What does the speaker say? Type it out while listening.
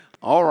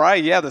All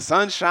right, yeah, the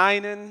sun's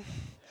shining,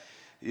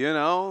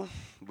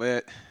 but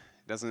it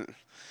doesn't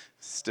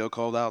it's still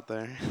cold out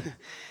there.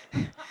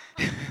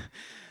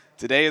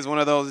 Today is one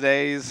of those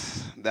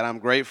days that I'm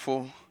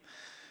grateful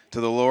to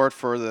the Lord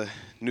for the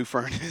new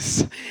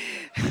furnace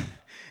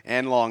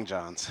and long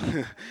johns.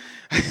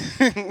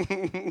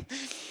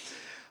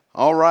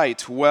 All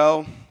right,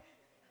 well,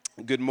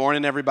 good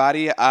morning,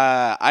 everybody.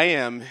 I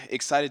am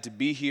excited to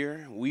be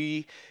here.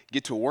 We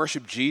get to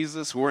worship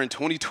Jesus. We're in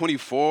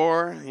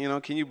 2024.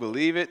 Can you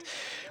believe it?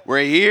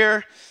 We're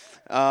here,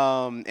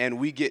 and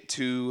we get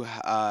to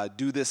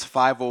do this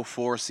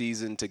 504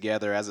 season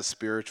together as a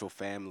spiritual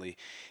family.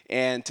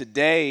 And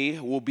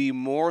today will be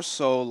more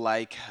so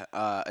like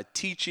a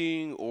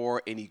teaching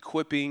or an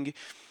equipping.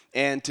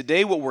 And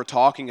today, what we're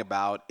talking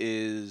about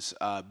is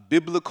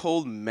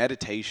biblical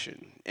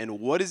meditation.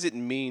 And what does it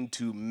mean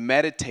to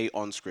meditate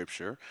on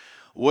Scripture?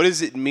 What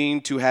does it mean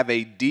to have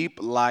a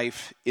deep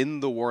life in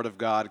the Word of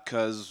God?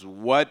 Because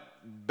what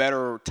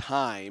better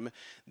time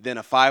than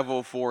a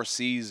 504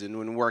 season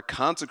when we're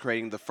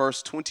consecrating the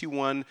first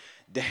 21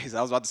 days,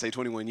 I was about to say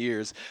 21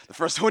 years, the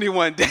first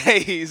 21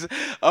 days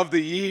of the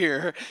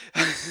year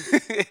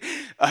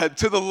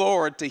to the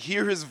Lord, to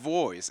hear his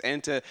voice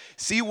and to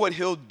see what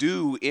he'll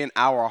do in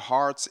our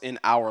hearts, in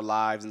our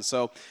lives. And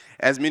so,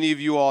 as many of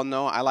you all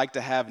know, I like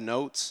to have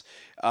notes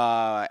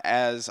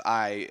as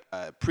I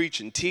preach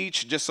and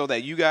teach, just so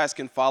that you guys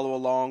can follow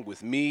along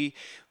with me.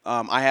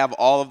 I have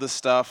all of the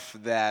stuff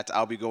that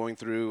I'll be going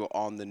through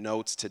on the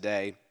notes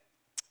today.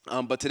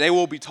 But today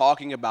we'll be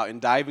talking about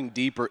and diving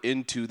deeper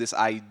into this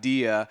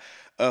idea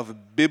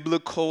of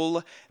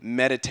biblical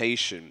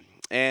meditation.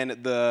 And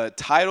the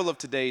title of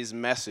today's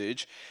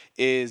message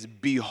is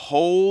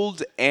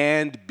Behold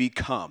and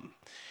Become,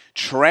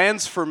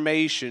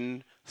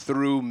 Transformation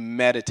Through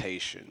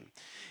Meditation.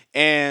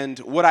 And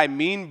what I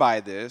mean by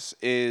this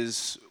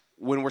is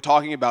when we're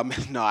talking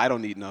about, no, I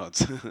don't need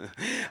notes.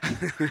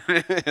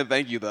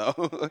 Thank you, though.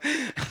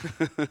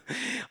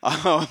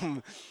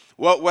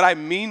 What I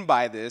mean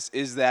by this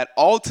is that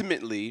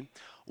ultimately,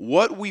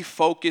 what we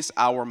focus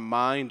our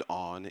mind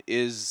on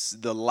is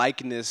the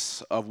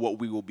likeness of what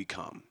we will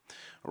become,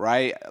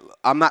 right?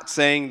 I'm not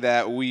saying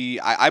that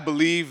I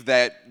believe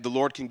that the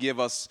Lord can give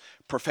us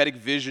prophetic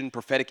vision,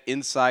 prophetic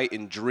insight,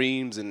 and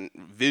dreams and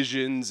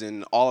visions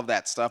and all of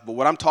that stuff. But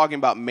what I'm talking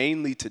about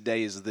mainly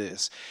today is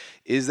this,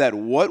 is that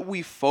what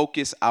we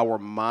focus our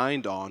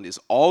mind on is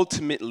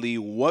ultimately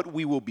what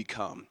we will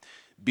become.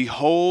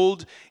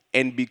 Behold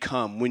and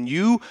become. When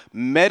you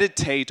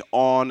meditate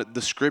on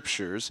the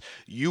scriptures,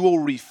 you will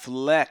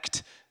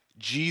reflect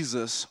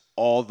Jesus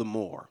all the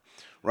more,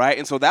 right?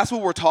 And so that's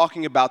what we're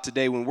talking about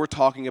today when we're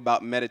talking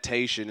about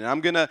meditation. And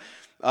I'm going to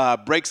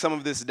break some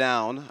of this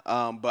down,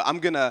 but I'm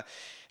going to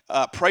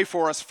pray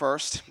for us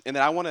first, and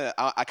then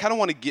I kind of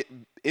want to get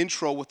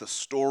intro with a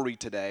story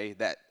today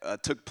that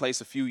took place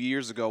a few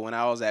years ago when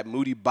I was at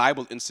Moody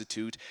Bible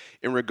Institute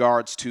in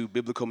regards to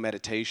biblical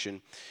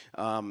meditation.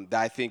 That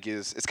I think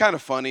it's kind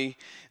of funny,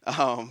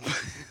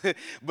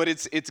 but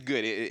it's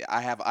good.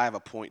 I have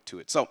a point to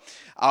it. So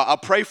I'll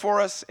pray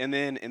for us, and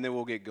then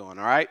we'll get going.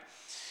 All right.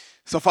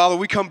 So, Father,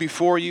 we come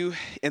before you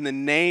in the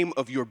name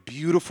of your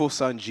beautiful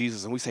Son,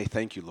 Jesus, and we say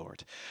thank you,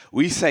 Lord.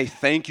 We say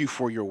thank you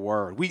for your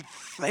word. We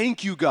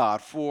thank you,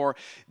 God, for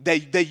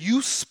that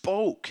you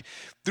spoke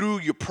through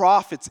your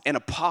prophets and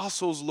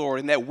apostles,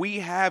 Lord, and that we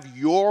have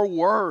your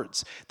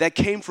words that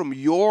came from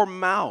your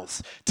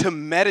mouth to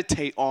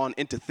meditate on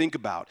and to think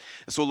about.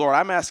 And so, Lord,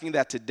 I'm asking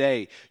that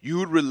today you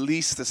would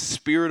release the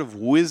spirit of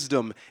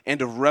wisdom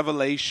and of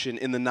revelation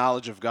in the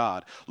knowledge of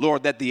God.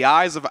 Lord, that the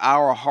eyes of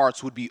our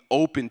hearts would be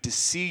open to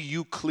see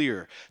you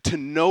clear, to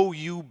know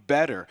you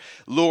better.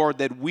 Lord,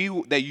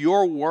 that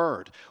your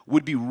word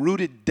would be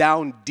rooted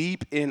down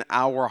deep in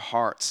our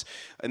hearts,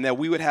 and that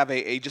we would have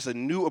just a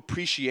new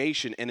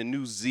appreciation and a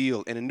new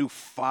zeal and a new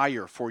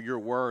fire for your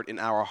word in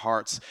our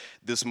hearts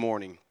this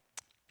morning.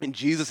 In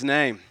Jesus'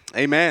 name,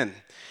 amen.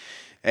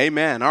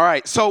 Amen. All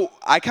right, so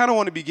I kind of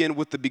want to begin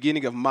with the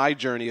beginning of my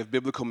journey of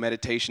biblical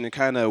meditation and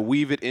kind of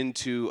weave it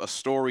into a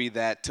story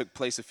that took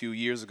place a few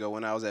years ago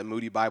when I was at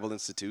Moody Bible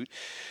Institute.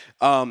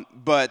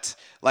 But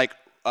like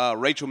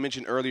Rachel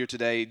mentioned earlier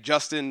today,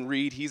 Justin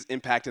Reed, he's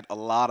impacted a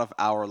lot of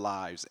our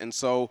lives. And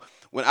so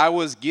when I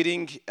was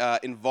getting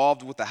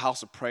involved with the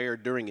House of Prayer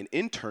during an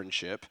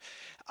internship,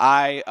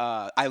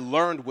 I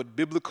learned what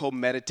biblical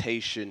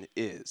meditation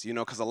is,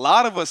 because a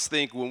lot of us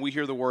think when we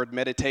hear the word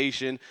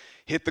meditation,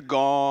 hit the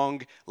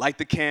gong, light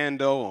the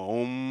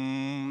candle,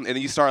 and then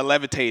you start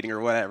levitating or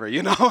whatever,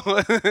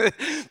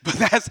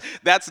 But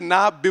that's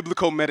not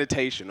biblical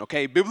meditation,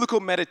 okay? Biblical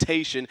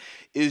meditation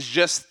is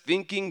just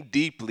thinking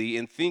deeply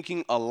and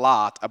thinking a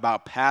lot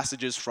about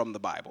passages from the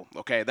Bible,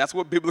 okay? That's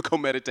what biblical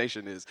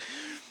meditation is.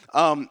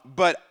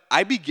 But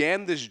I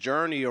began this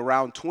journey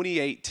around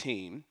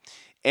 2018.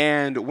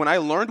 And when I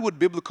learned what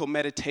biblical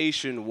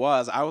meditation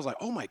was, I was like,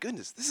 oh my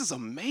goodness, this is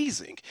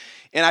amazing.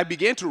 And I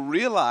began to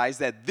realize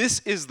that this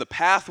is the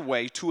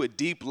pathway to a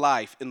deep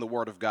life in the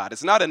Word of God.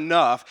 It's not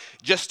enough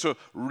just to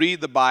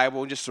read the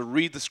Bible, just to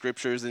read the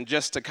scriptures, and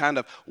just to kind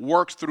of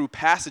work through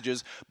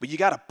passages, but you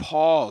got to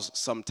pause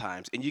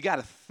sometimes, and you got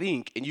to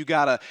think, and you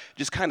got to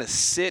just kind of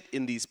sit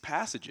in these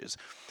passages.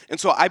 And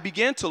so I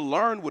began to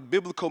learn what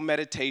biblical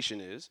meditation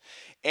is,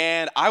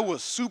 and I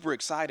was super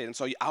excited. And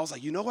so I was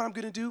like, you know what I'm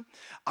going to do?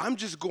 I'm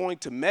just going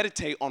to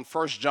meditate on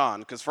First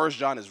John, because First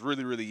John is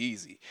really, really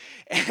easy.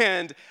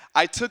 And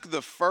I took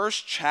the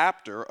first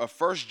chapter of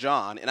First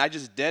John, and I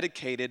just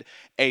dedicated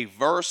a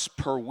verse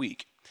per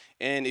week.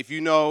 And if you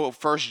know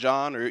First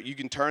John, or you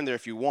can turn there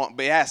if you want,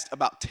 but it has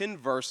about 10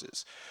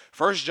 verses.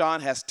 First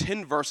John has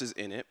 10 verses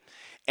in it.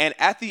 And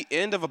at the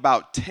end of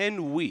about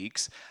 10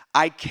 weeks,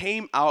 I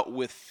came out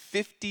with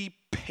 50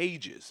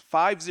 pages,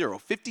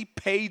 50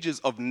 pages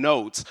of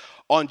notes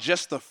on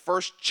just the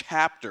first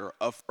chapter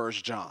of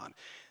First John.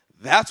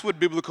 That's what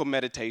biblical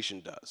meditation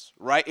does,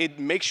 right? It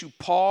makes you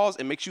pause,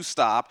 it makes you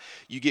stop.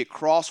 You get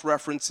cross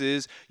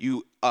references,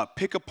 you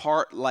pick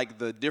apart like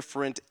the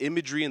different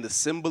imagery and the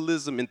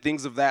symbolism and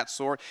things of that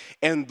sort,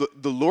 and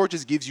the Lord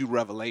just gives you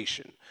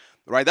revelation.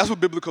 Right? That's what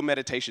biblical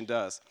meditation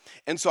does.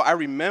 And so I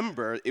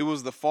remember it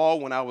was the fall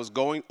when I was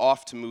going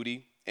off to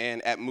Moody,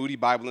 and at Moody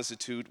Bible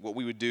Institute, what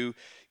we would do,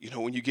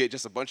 when you get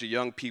just a bunch of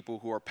young people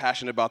who are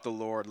passionate about the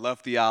Lord,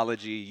 love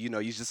theology, you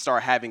just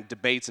start having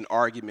debates and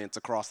arguments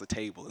across the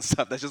table and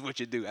stuff. That's just what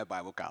you do at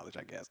Bible college,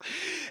 I guess.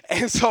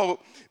 And so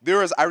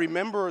I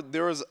remember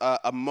there was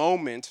a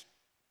moment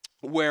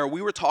where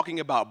we were talking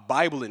about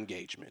Bible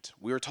engagement.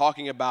 We were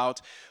talking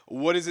about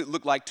what does it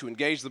look like to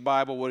engage the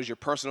Bible, what does your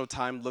personal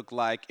time look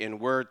like,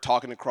 and we're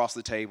talking across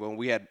the table, and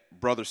we had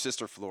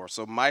brother-sister floor.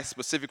 So my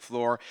specific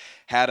floor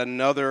had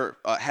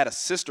had a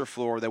sister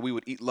floor that we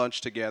would eat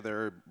lunch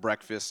together,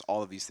 breakfast,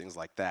 all of these things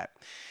like that.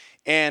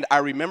 And I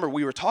remember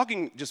we were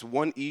talking just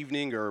one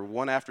evening or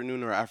one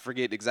afternoon, or I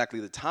forget exactly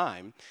the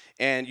time,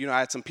 and I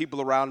had some people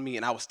around me,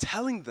 and I was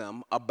telling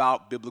them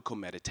about biblical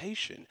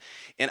meditation.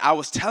 And I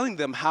was telling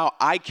them how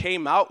I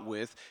came out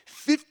with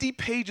 50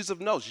 pages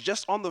of notes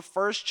just on the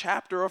first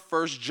chapter of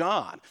First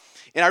John.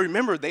 And I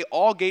remember they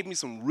all gave me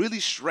some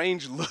really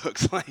strange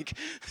looks, like,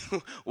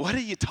 what are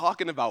you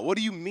talking about? What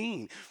do you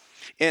mean?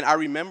 And I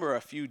remember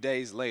a few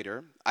days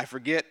later, I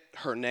forget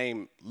her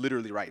name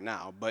literally right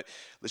now, but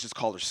let's just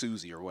call her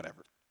Susie or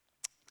whatever.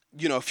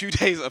 A few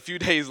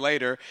days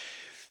later,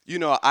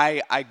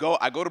 I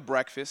go to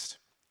breakfast,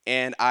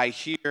 and I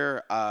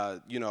hear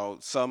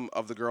some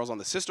of the girls on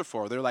the sister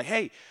floor. They're like,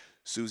 "Hey,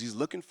 Susie's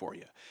looking for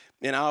you,"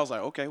 and I was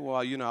like, "Okay, well,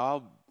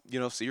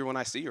 I'll see her when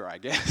I see her, I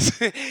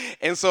guess."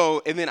 and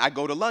then I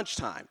go to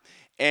lunchtime,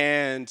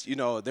 and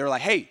they're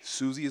like, "Hey,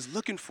 Susie is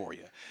looking for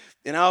you."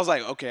 And I was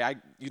like, okay,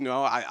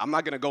 I'm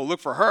not going to go look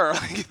for her.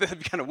 That'd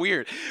be kind of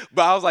weird.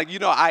 But I was like,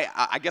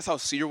 I guess I'll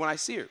see her when I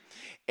see her.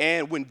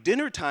 And when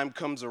dinner time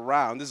comes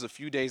around, this is a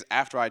few days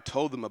after I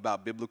told them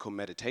about biblical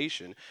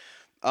meditation,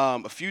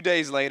 a few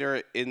days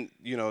later,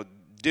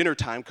 dinner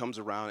time comes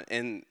around,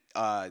 and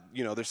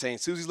they're saying,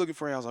 Susie's looking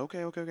for you. I was like,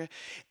 okay.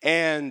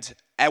 And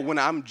when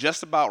I'm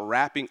just about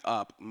wrapping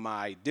up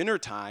my dinner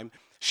time,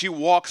 she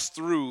walks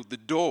through the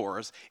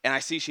doors, and I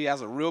see she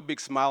has a real big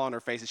smile on her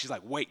face, and she's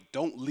like, wait,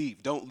 don't leave.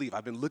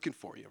 I've been looking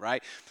for you,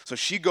 right? So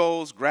she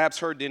goes, grabs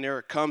her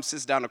dinner, comes,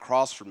 sits down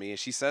across from me, and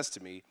she says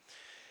to me,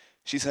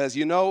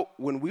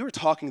 when we were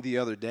talking the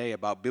other day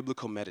about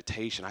biblical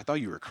meditation, I thought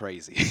you were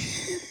crazy.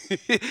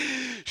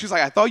 She was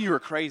like, I thought you were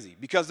crazy,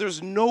 because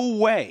there's no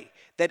way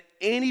that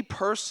any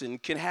person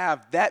can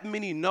have that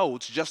many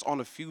notes just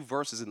on a few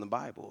verses in the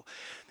Bible.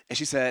 And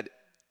she said,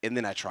 and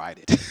then I tried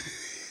it.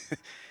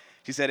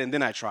 She said, and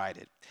then I tried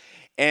it.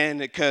 And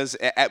because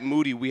at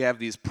Moody, we have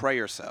these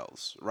prayer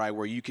cells, right,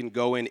 where you can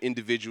go in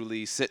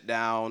individually, sit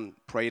down,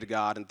 pray to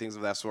God and things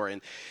of that sort.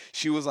 And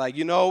she was like,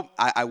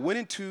 I went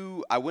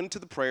into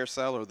the prayer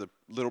cell, or the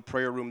little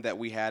prayer room that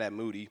we had at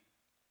Moody,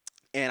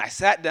 and I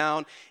sat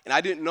down, and I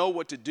didn't know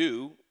what to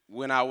do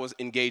when I was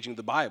engaging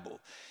the Bible.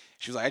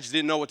 She was like, I just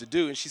didn't know what to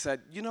do. And she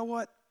said, you know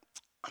what?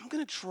 I'm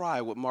going to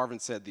try what Marvin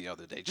said the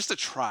other day, just to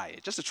try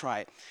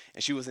it.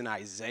 And she was in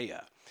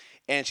Isaiah.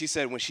 And she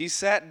said when she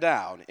sat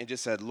down and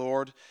just said,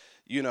 Lord,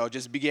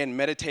 just began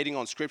meditating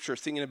on Scripture,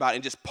 thinking about it,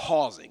 and just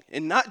pausing.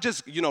 And not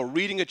just,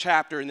 reading a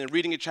chapter and then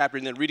reading a chapter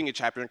and then reading a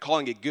chapter and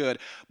calling it good,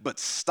 but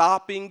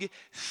stopping,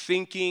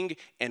 thinking,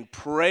 and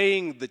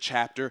praying the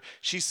chapter.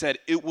 She said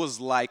it was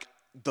like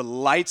the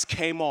lights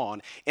came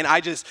on, and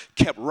I just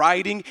kept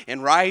writing.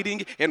 And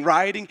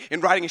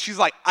she's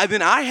like,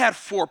 then I had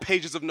 4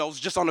 pages of notes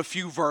just on a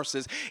few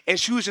verses, and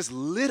she was just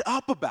lit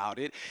up about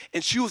it.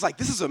 And she was like,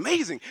 this is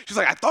amazing. She was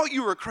like, I thought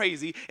you were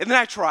crazy, and then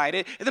I tried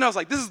it, and then I was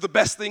like, this is the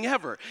best thing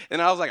ever.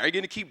 And I was like, are you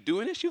going to keep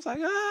doing it? She was like,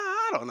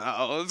 I don't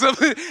know. So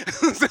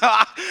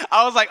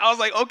I was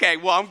like, okay,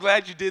 well, I'm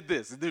glad you did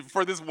this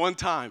for this one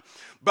time.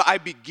 But I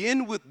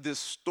begin with this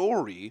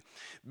story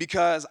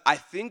because I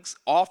think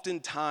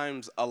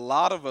oftentimes a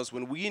lot of us,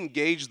 when we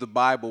engage the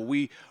Bible,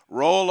 we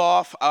roll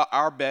off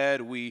our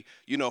bed, we,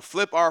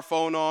 flip our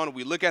phone on,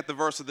 we look at the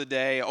verse of the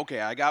day.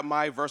 Okay, I got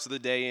my verse of the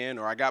day in,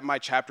 or I got my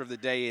chapter of the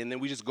day in, then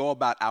we just go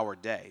about our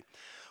day.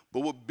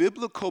 But what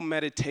biblical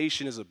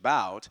meditation is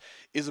about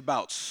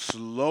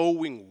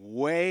slowing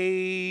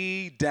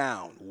way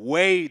down,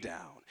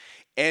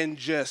 and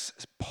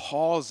just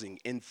pausing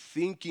and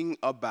thinking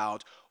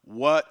about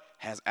what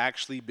has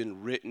actually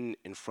been written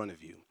in front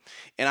of you.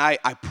 And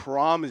I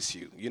promise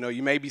you,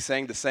 you may be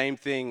saying the same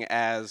thing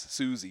as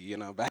Susie,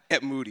 back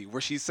at Moody,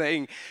 where she's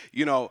saying,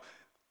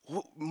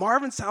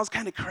 Marvin sounds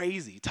kind of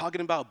crazy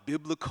talking about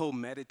biblical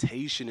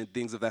meditation and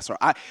things of that sort.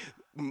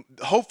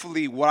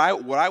 Hopefully, what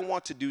I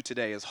want to do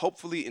today is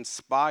hopefully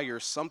inspire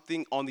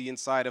something on the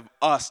inside of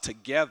us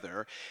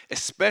together,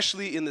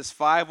 especially in this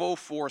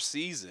 504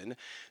 season,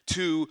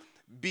 to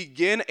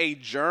begin a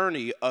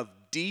journey of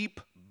deep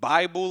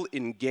Bible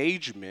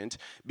engagement,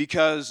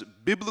 because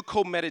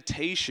biblical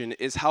meditation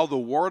is how the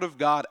Word of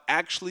God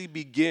actually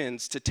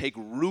begins to take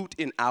root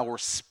in our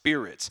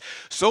spirits,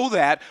 so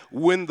that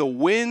when the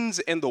winds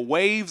and the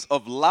waves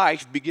of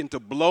life begin to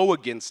blow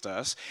against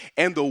us,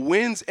 and the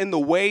winds and the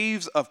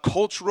waves of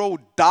cultural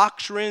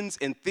doctrines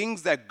and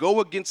things that go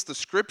against the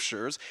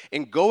Scriptures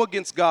and go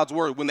against God's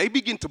Word, when they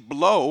begin to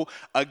blow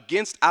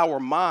against our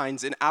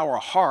minds and our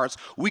hearts,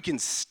 we can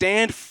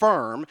stand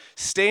firm,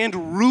 stand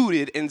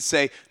rooted, and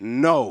say,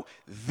 no,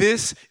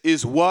 this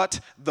is what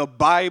the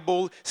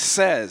Bible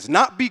says.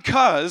 Not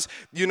because,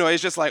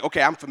 it's just like,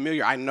 okay, I'm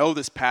familiar, I know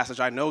this passage,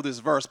 I know this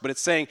verse, but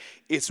it's saying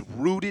it's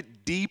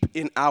rooted deep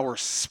in our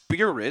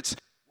spirits,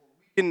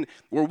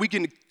 where we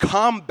can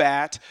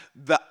combat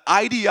the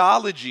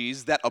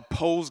ideologies that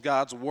oppose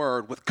God's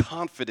word with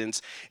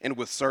confidence and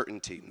with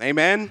certainty.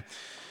 Amen?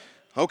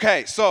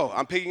 Okay, so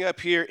I'm picking up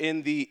here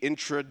in the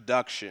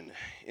introduction.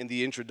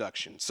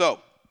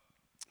 So,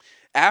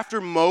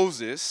 after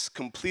Moses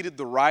completed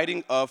the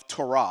writing of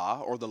Torah,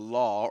 or the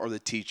law, or the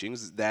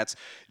teachings, that's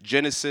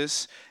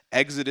Genesis,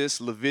 Exodus,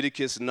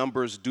 Leviticus,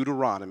 Numbers,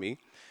 Deuteronomy,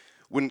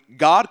 when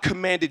God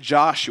commanded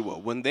Joshua,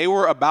 when they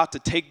were about to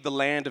take the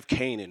land of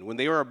Canaan, when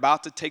they were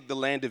about to take the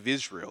land of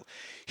Israel,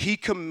 he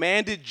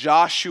commanded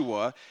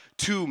Joshua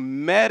to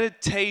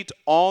meditate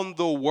on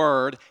the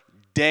word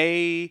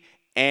day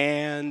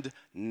and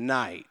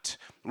night,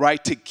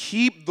 right? To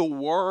keep the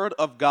word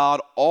of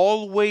God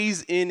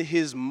always in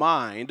his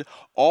mind,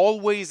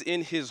 always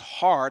in his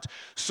heart,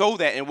 so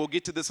that, and we'll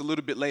get to this a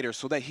little bit later,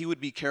 so that he would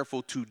be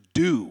careful to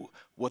do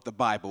what the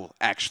Bible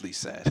actually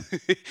said.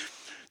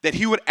 That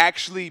he would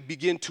actually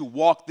begin to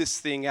walk this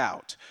thing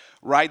out,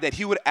 right? That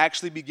he would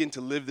actually begin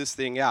to live this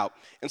thing out.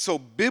 And so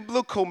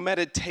biblical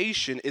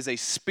meditation is a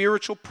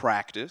spiritual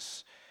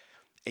practice,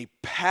 a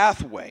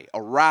pathway,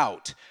 a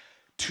route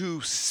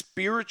to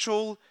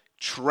spiritual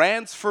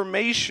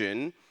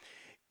transformation,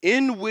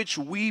 in which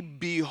we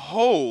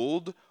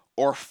behold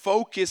or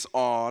focus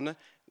on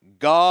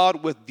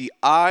God with the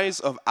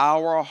eyes of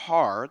our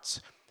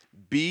hearts,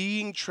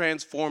 being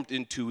transformed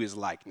into his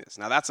likeness.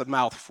 Now that's a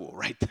mouthful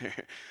right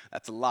there.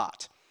 That's a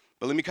lot.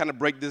 But let me kind of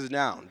break this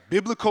down.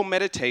 Biblical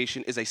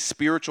meditation is a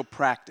spiritual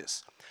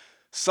practice,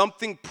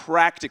 something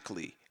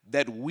practically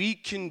that we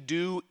can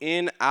do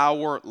in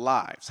our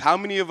lives. How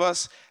many of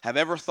us have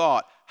ever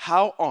thought,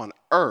 how on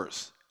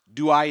earth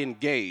do I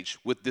engage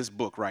with this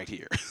book right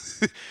here?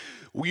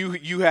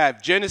 You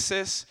have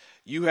Genesis,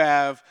 you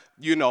have,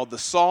 the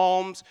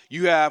Psalms,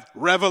 you have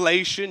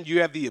Revelation,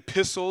 you have the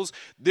epistles.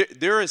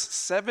 There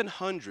is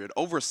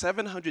over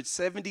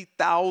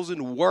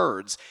 770,000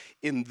 words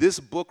in this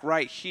book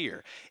right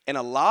here. And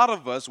a lot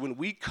of us, when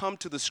we come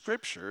to the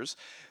Scriptures,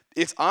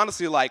 it's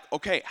honestly like,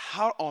 okay,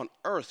 how on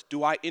earth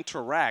do I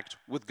interact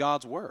with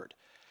God's word?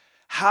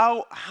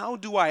 How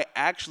do I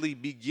actually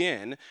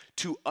begin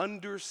to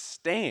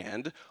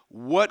understand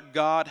what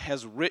God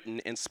has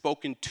written and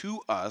spoken to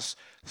us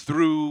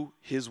through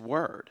his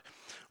word?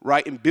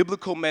 Right? And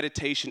biblical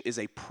meditation is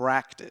a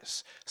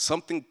practice,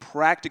 something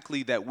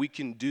practically that we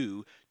can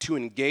do to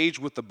engage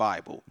with the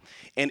Bible.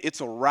 And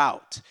it's a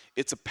route,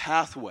 it's a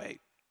pathway.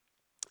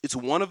 It's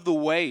one of the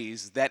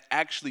ways that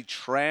actually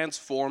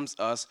transforms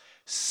us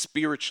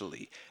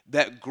spiritually,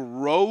 that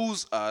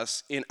grows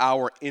us in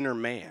our inner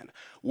man,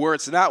 where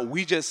it's not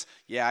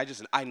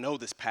I know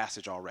this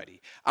passage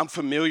already. I'm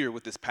familiar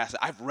with this passage.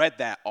 I've read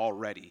that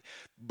already.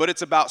 But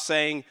it's about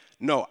saying,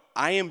 no,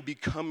 I am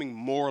becoming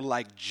more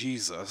like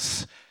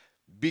Jesus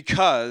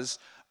because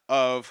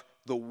of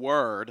the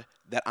word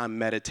that I'm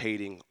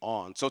meditating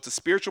on. So it's a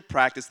spiritual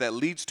practice that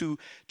leads to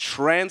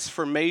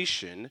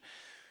transformation,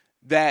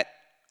 that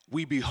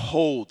we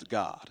behold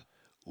God.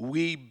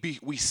 We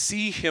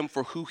see him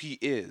for who he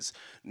is,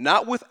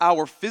 not with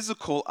our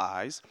physical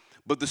eyes,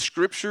 but the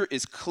scripture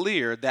is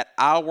clear that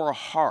our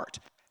heart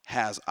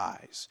has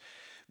eyes,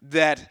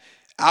 that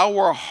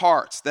our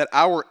hearts, that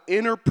our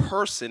inner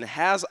person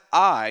has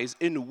eyes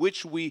in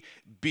which we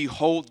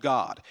behold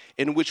God,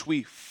 in which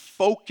we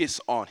focus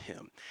on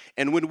him.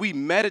 And when we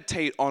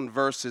meditate on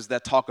verses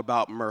that talk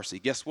about mercy,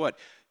 guess what?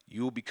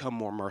 you will become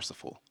more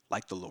merciful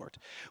like the Lord.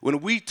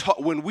 When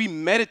we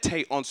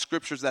meditate on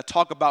scriptures that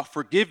talk about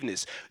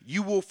forgiveness,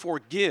 you will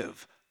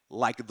forgive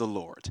like the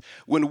Lord.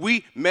 When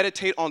we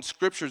meditate on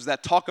scriptures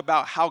that talk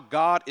about how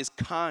God is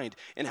kind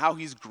and how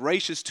he's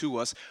gracious to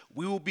us,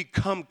 we will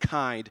become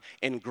kind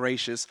and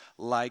gracious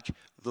like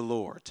the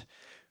Lord.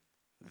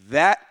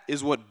 That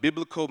is what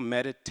biblical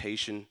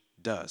meditation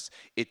does.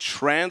 It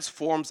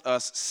transforms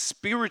us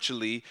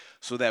spiritually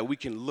so that we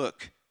can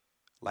look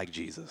like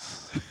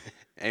Jesus.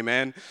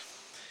 Amen.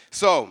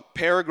 So,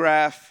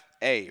 paragraph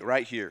A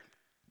right here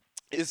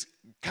is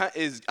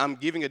I'm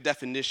giving a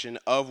definition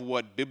of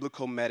what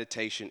biblical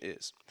meditation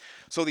is.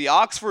 So the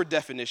Oxford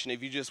definition,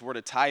 if you just were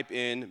to type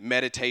in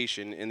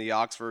meditation in the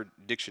Oxford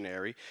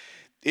dictionary,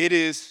 it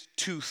is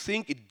to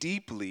think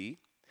deeply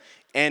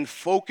and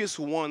focus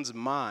one's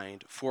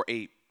mind for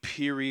a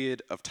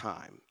period of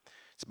time.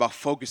 It's about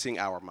focusing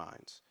our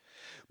minds.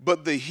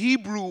 But the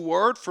Hebrew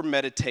word for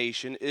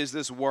meditation is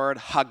this word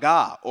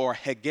hagah or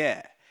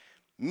hegeh,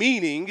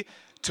 meaning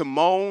to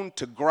moan,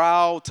 to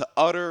growl, to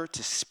utter,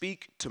 to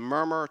speak, to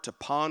murmur, to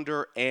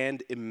ponder,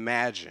 and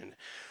imagine.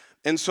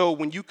 And so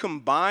when you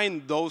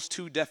combine those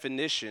two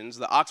definitions,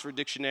 the Oxford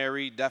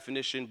Dictionary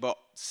definition, but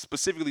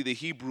specifically the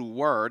Hebrew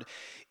word,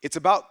 it's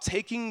about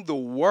taking the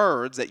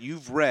words that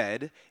you've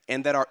read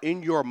and that are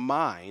in your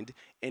mind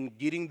and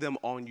getting them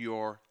on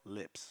your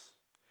lips.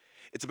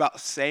 It's about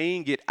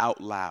saying it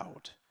out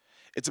loud.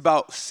 It's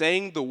about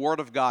saying the word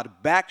of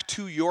God back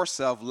to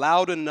yourself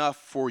loud enough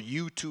for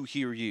you to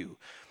hear you.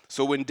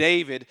 So when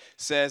David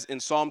says in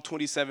Psalm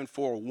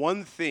 27:4,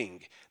 one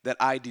thing that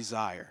I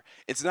desire,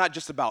 it's not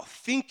just about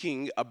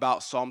thinking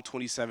about Psalm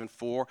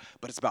 27:4,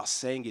 but it's about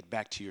saying it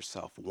back to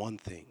yourself. One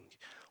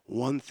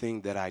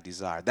thing that I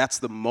desire. That's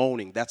the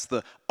moaning, that's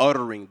the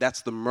uttering,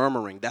 that's the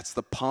murmuring, that's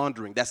the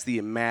pondering, that's the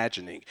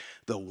imagining.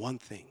 The one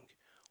thing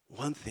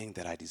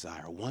that I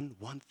desire. One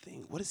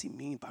thing. What does he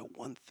mean by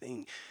one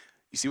thing?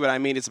 You see what I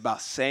mean? It's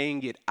about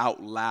saying it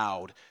out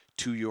loud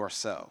to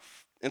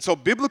yourself. And so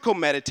biblical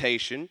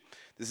meditation,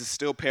 this is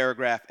still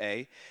paragraph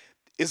A,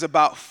 is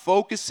about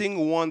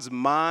focusing one's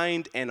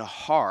mind and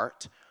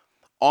heart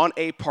on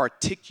a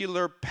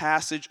particular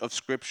passage of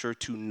Scripture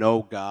to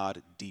know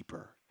God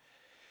deeper.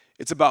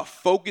 It's about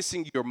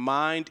focusing your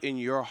mind and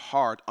your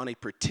heart on a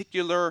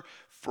particular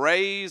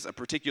phrase, a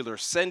particular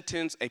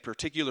sentence, a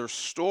particular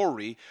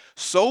story,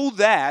 so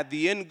that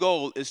the end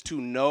goal is to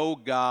know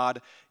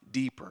God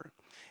deeper.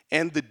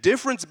 And the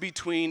difference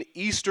between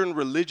Eastern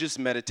religious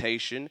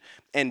meditation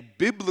and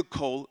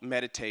biblical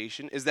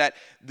meditation is that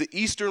the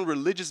Eastern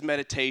religious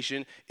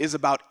meditation is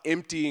about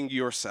emptying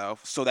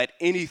yourself so that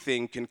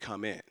anything can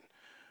come in.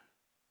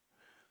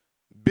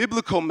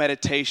 Biblical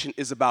meditation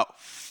is about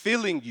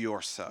filling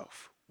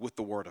yourself with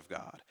the Word of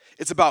God.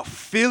 It's about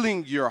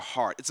filling your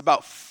heart. It's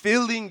about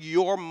filling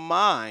your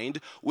mind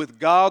with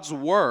God's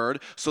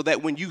Word so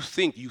that when you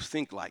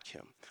think like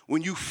Him.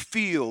 When you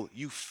feel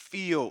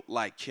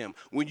like Him.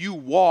 When you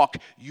walk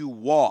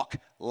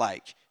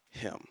like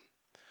Him.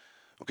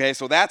 Okay,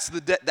 so that's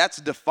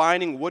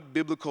defining what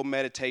biblical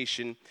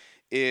meditation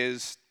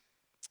is.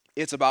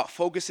 It's about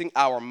focusing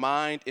our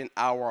mind and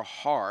our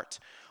heart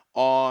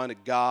on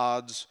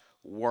God's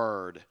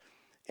Word.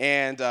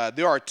 And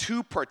there are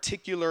two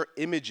particular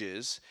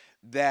images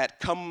that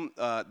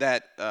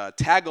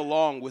tag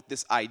along with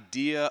this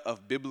idea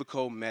of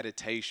biblical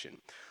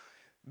meditation.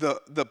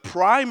 The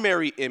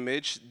primary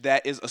image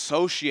that is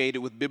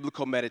associated with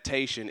biblical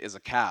meditation is a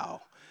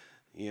cow,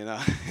 you know.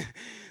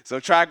 So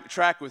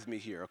track with me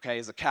here, okay?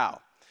 Is a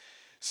cow.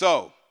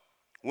 So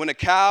when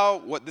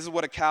this is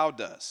what a cow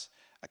does.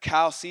 A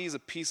cow sees a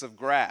piece of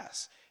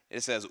grass.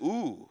 It says,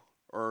 ooh,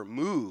 or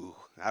moo.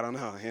 I don't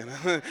know, you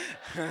know.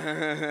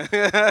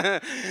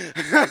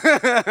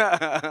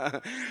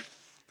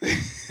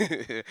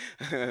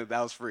 That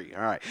was free.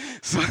 All right.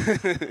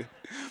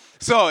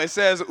 So it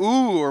says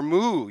ooh or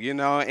moo, you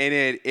know,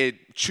 and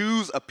it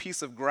chews a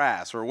piece of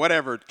grass or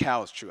whatever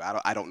cows chew.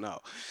 I don't know.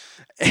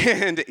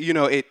 And you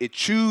know, it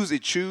chews,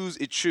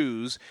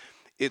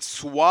 it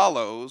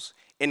swallows.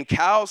 And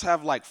cows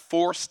have like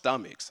 4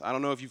 stomachs. I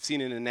don't know if you've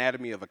seen an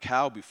anatomy of a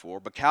cow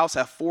before, but cows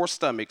have 4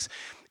 stomachs.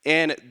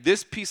 And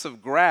this piece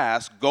of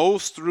grass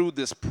goes through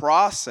this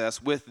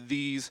process with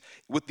these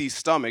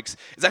stomachs.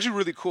 It's actually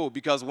really cool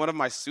because one of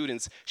my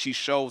students, she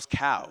shows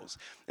cows.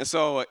 And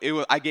so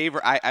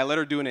I let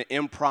her do an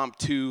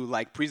impromptu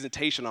like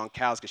presentation on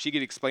cows because she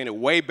could explain it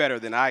way better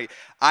than I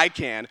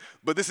can.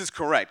 But this is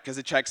correct because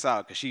it checks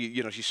out because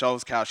she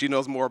shows cows. She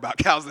knows more about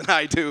cows than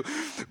I do.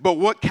 But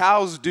what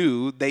cows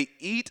do, they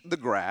eat the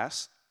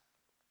grass,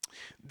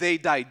 they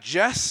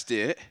digest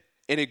it,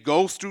 and it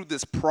goes through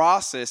this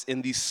process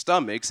in these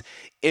stomachs,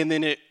 and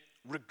then it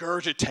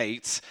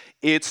regurgitates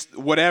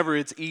whatever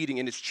it's eating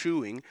and it's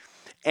chewing,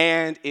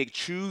 and it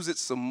chews it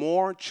some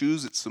more,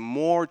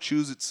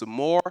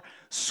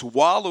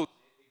 swallows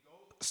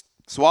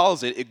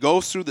it. It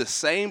goes through the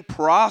same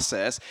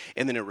process,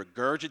 and then it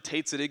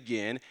regurgitates it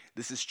again.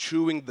 This is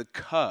chewing the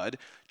cud,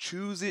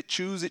 Choose it,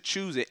 choose it,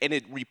 choose it. And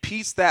it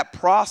repeats that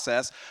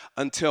process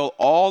until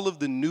all of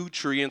the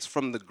nutrients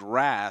from the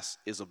grass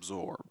is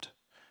absorbed.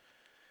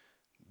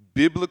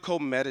 Biblical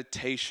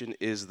meditation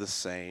is the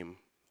same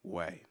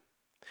way,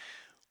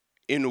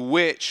 in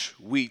which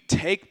we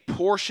take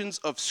portions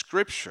of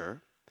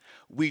Scripture,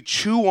 we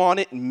chew on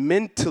it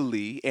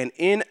mentally and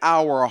in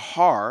our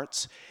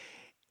hearts,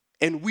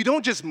 and we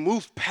don't just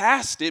move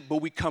past it,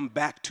 but we come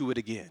back to it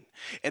again.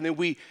 And then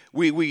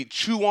we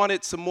chew on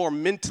it some more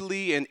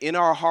mentally and in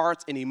our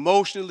hearts and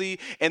emotionally,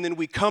 and then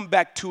we come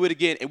back to it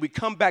again, and we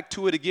come back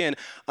to it again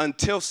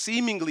until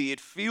seemingly it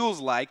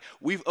feels like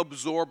we've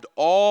absorbed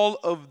all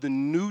of the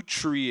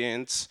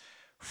nutrients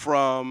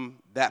from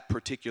that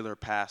particular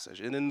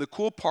passage. And then the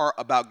cool part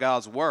about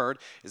God's word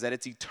is that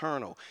it's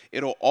eternal.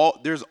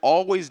 There's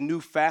always new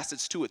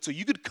facets to it. So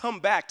you could come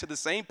back to the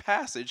same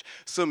passage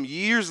some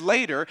years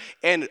later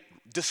and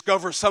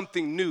discover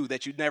something new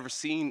that you'd never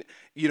seen,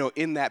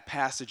 in that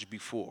passage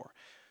before.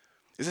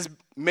 Is this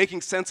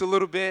making sense a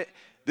little bit?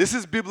 This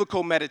is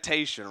biblical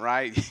meditation,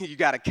 right? You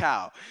got a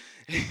cow.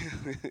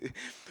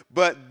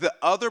 But the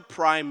other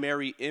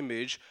primary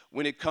image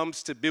when it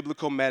comes to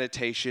biblical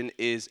meditation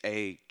is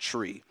a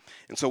tree.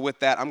 And so with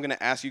that, I'm going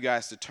to ask you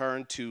guys to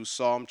turn to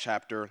Psalm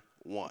chapter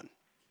 1.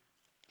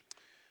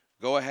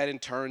 Go ahead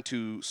and turn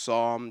to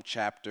Psalm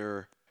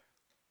chapter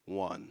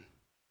 1.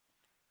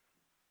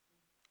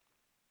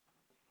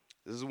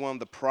 This is one of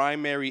the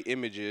primary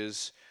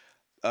images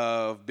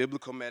of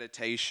biblical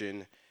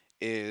meditation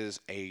is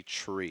a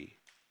tree.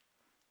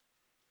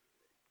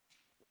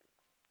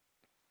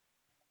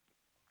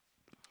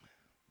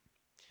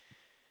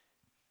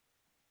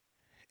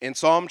 And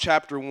Psalm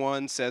chapter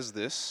 1 says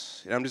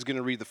this, and I'm just going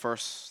to read the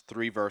first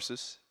 3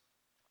 verses.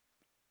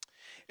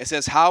 It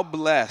says, "How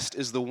blessed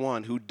is the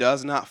one who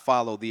does not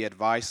follow the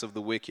advice of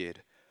the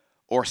wicked,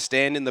 or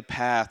stand in the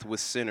path with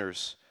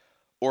sinners,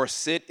 or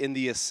sit in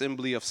the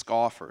assembly of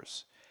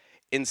scoffers.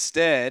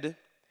 Instead,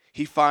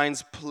 he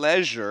finds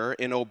pleasure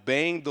in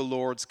obeying the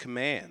Lord's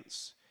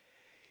commands.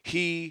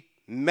 He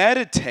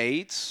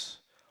meditates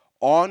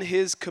on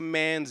his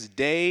commands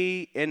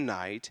day and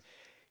night.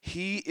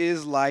 He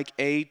is like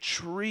a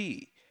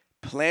tree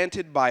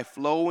planted by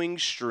flowing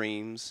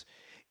streams.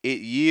 It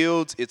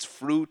yields its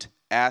fruit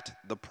at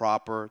the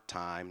proper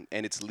time,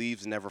 and its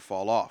leaves never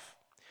fall off.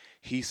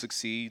 He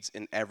succeeds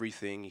in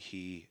everything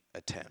he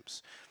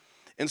attempts."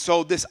 And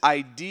so this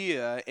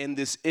idea and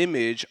this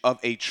image of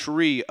a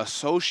tree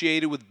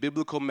associated with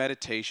biblical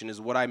meditation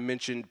is what I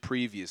mentioned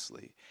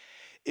previously,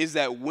 is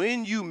that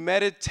when you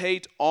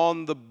meditate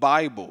on the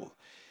Bible,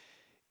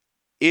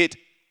 it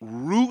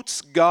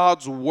roots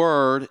God's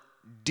word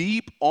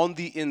deep on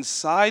the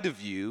inside of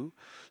you,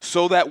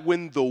 so that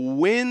when the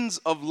winds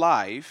of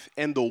life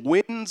and the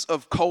winds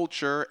of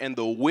culture and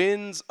the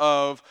winds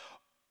of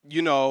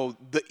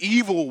the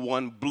evil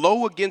one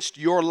blow against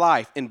your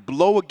life and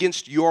blow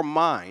against your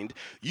mind,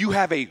 you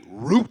have a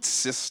root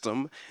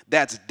system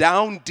that's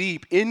down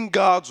deep in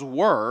God's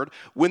word.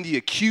 When the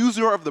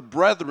accuser of the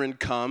brethren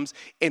comes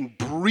and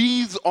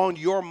breathes on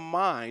your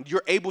mind,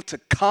 you're able to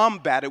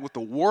combat it with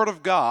the word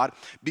of God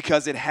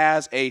because it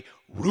has a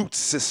root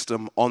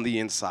system on the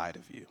inside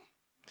of you.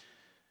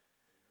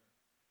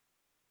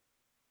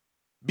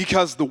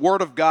 Because the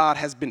word of God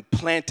has been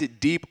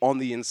planted deep on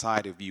the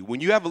inside of you.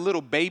 When you have a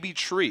little baby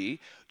tree,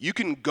 you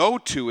can go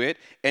to it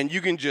and you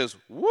can just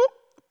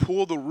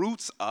pull the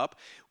roots up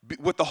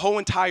with the whole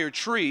entire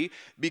tree,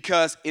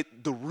 because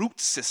the root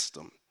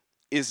system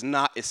is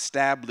not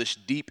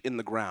established deep in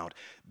the ground.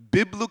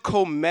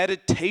 Biblical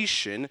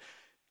meditation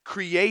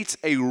creates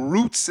a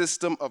root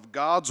system of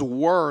God's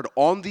word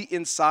on the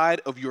inside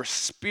of your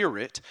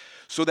spirit,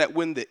 so that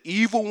when the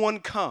evil one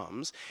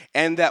comes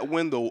and that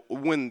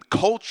when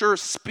culture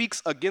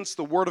speaks against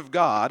the word of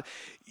God,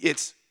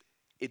 it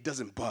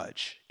doesn't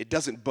budge. It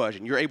doesn't budge,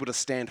 and you're able to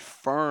stand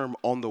firm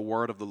on the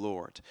word of the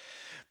Lord.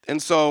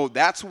 And so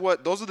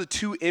those are the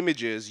 2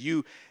 images.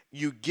 You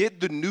get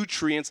the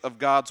nutrients of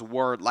God's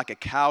word like a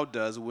cow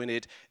does when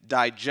it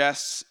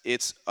digests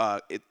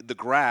the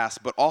grass,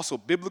 but also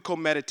biblical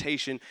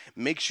meditation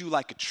makes you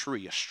like a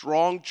tree, a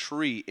strong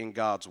tree in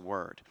God's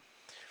word.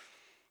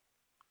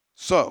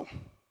 So,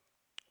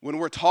 when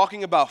we're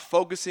talking about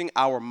focusing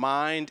our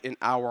mind and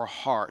our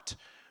heart,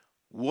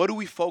 what do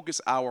we focus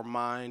our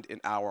mind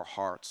and our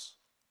hearts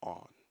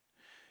on?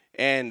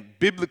 And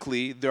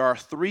biblically, there are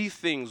 3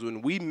 things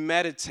when we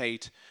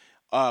meditate.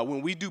 When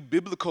we do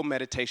biblical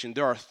meditation,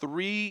 there are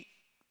 3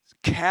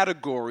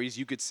 categories,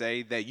 you could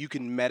say, that you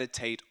can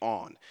meditate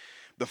on.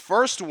 The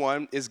first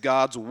one is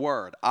God's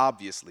word,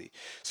 obviously.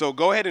 So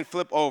go ahead and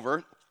flip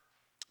over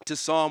to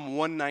Psalm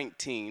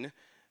 119,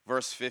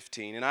 verse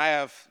 15. And I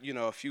have,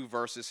 a few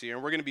verses here,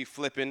 and we're going to be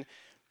flipping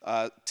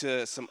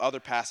to some other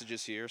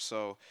passages here,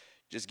 so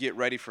just get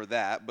ready for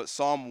that. But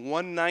Psalm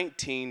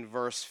 119,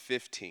 verse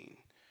 15.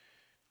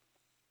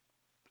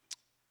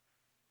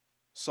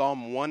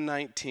 Psalm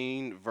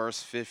 119,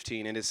 verse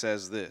 15, and it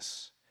says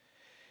this.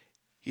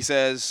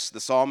 The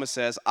psalmist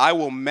says, "I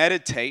will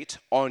meditate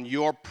on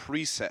your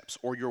precepts,"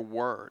 or your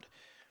word.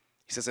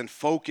 He says, and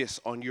focus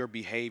on your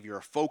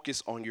behavior,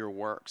 focus on your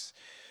works.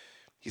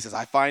 He says,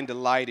 I find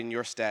delight in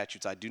your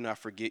statutes. I do not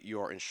forget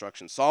your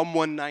instructions. Psalm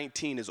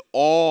 119 is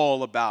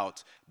all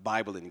about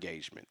Bible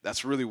engagement.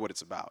 That's really what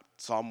it's about.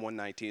 Psalm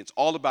 119, it's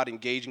all about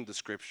engaging the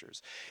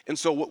scriptures. And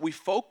so what we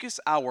focus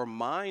our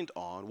mind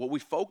on, what we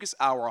focus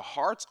our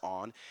hearts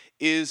on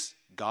is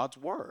God's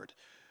word.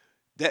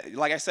 That,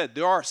 like I said,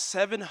 there are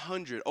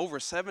over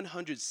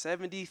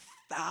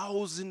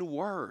 770,000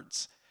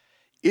 words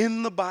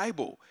in the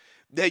Bible,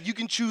 that you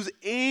can choose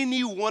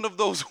any one of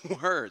those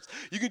words.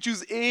 You can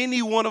choose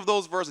any one of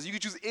those verses. You can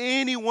choose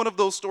any one of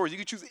those stories. You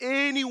can choose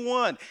any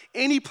one,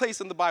 any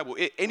place in the Bible.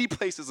 Any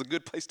place is a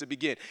good place to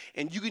begin.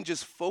 And you can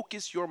just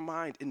focus your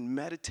mind and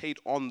meditate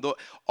on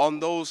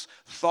those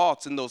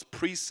thoughts and those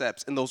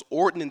precepts and those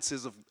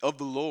ordinances of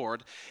the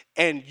Lord.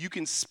 And you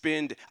can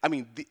spend,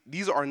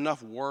 these are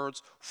enough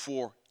words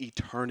for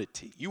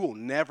eternity. You will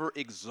never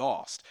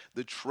exhaust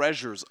the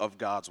treasures of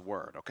God's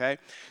word, okay?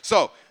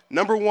 So,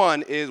 number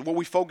one is what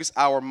we focus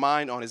our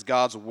mind on is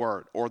God's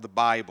word or the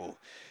Bible.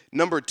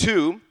 Number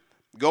two,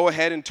 go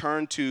ahead and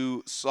turn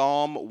to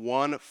Psalm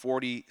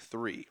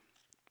 143.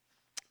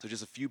 So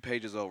just a few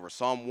pages over.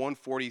 Psalm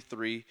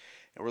 143,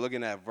 and we're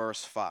looking at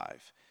verse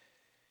 5.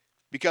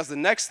 Because the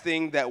next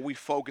thing that we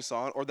focus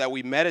on or that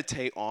we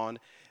meditate on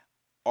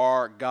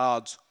are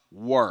God's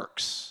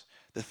works,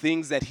 the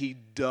things that he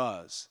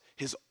does,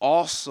 his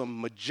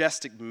awesome,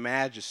 majestic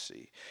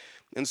majesty.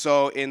 And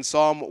so in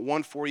Psalm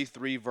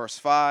 143, verse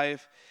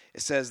 5,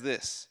 it says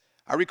this,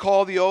 I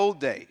recall the old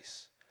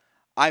days.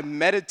 I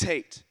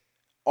meditate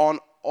on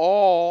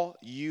all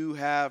you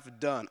have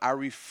done. I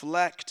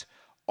reflect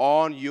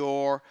on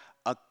your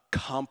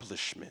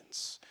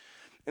accomplishments.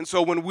 And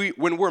so when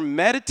we're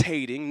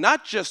meditating,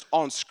 not just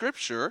on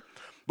Scripture,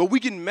 but we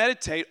can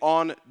meditate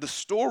on the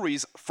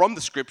stories from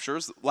the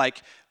Scriptures,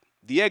 like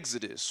the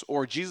Exodus,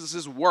 or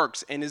Jesus'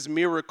 works and his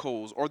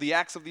miracles, or the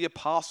Acts of the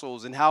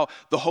Apostles and how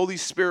the Holy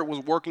Spirit was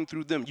working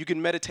through them. You can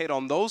meditate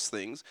on those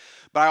things.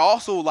 But I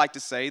also like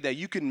to say that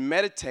you can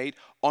meditate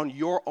on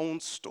your own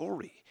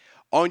story,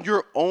 on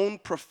your own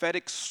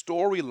prophetic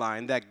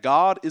storyline that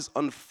God is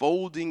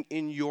unfolding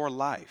in your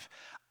life.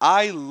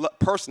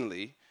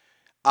 Personally,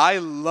 I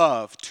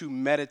love to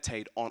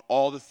meditate on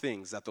all the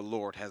things that the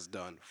Lord has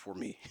done for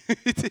me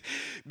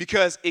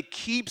because it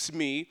keeps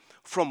me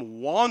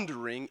from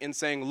wandering and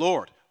saying,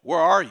 Lord, where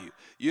are you?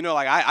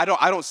 I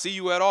don't see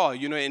you at all,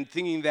 and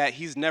thinking that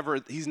he's never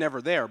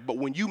there. But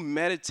when you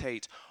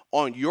meditate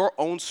on your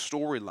own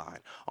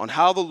storyline, on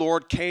how the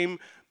Lord came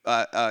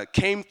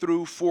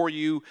through for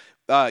you,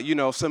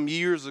 some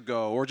years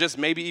ago, or just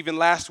maybe even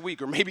last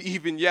week, or maybe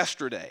even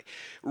yesterday,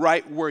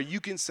 right, where you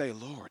can say,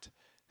 Lord,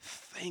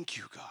 thank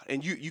you, God.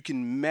 And you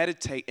can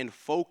meditate and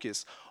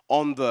focus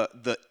on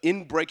the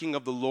inbreaking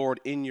of the Lord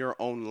in your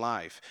own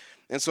life.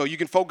 And so you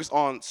can focus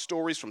on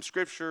stories from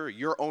Scripture,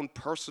 your own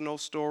personal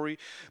story.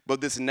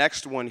 But this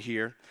next one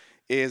here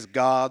is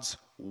God's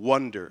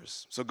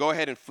wonders. So go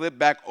ahead and flip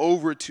back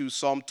over to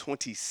Psalm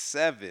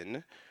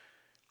 27.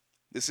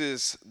 This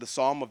is the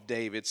Psalm of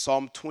David,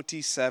 Psalm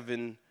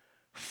 27,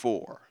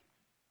 4.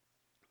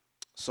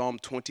 Psalm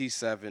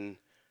 27,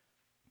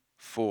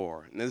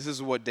 4. Now this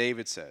is what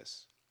David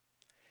says.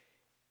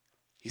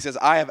 He says,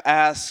 I have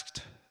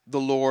asked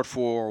the Lord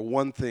for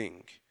one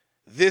thing.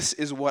 This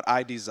is what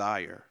I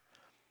desire.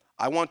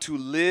 I want to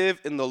live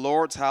in the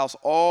Lord's house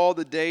all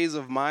the days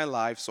of my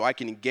life so I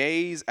can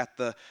gaze at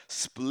the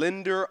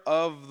splendor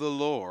of the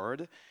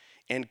Lord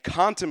and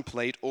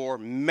contemplate or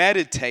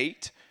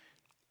meditate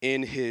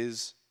in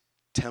his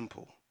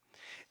temple.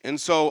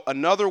 And so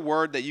another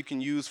word that you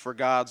can use for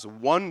God's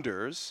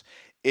wonders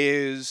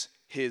is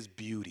his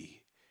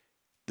beauty,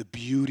 the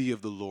beauty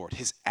of the Lord,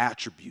 his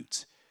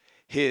attributes,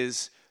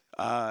 his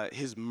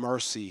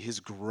mercy, his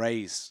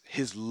grace,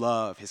 his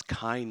love, his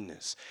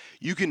kindness.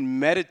 You can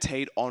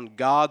meditate on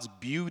God's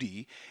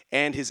beauty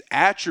and his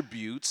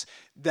attributes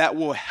that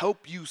will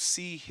help you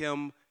see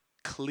him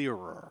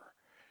clearer.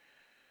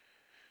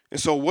 And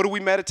so what do we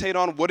meditate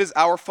on? What is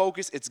our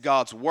focus? It's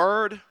God's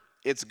word,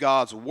 it's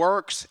God's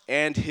works,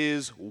 and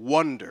his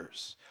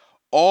wonders,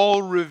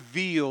 all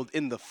revealed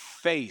in the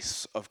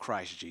face of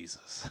Christ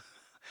Jesus.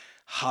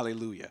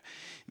 Hallelujah.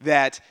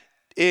 That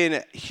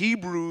in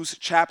Hebrews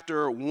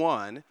chapter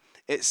 1,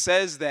 it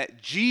says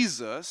that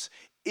Jesus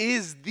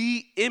is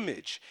the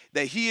image,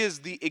 that he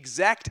is the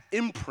exact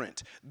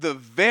imprint, the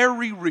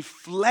very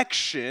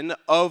reflection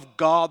of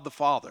God the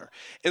Father.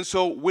 And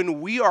so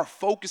when we are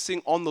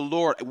focusing on the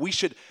Lord, we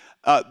should,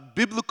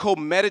 biblical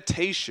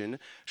meditation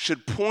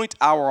should point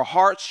our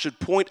hearts, should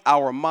point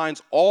our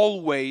minds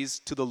always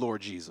to the Lord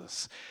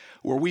Jesus.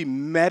 Where we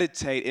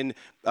meditate in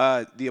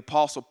the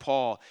Apostle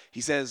Paul,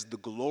 he says the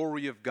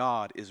glory of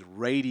God is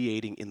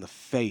radiating in the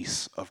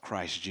face of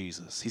Christ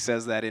Jesus. He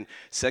says that in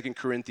 2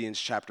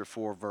 Corinthians chapter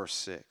 4, verse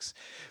 6.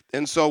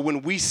 And so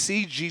when we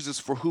see Jesus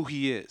for who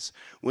he is,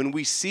 when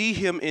we see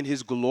him in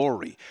his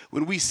glory,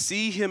 when we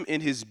see him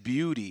in his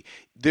beauty,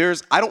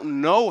 I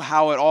don't know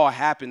how it all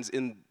happens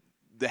in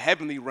the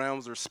heavenly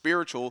realms or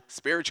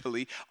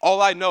spiritually.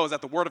 All I know is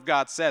that the Word of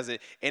God says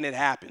it, and it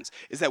happens.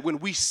 Is that when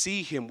we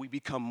see Him, we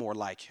become more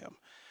like Him.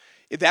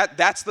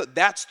 That's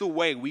the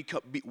way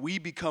we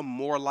become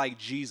more like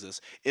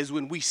Jesus, is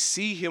when we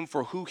see Him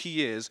for who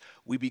He is,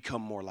 we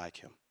become more like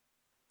Him.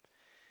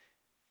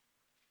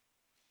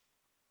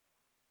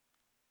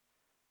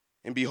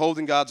 And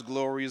beholding God's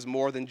glory is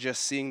more than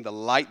just seeing the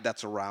light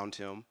that's around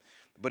Him,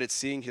 but it's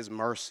seeing His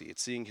mercy,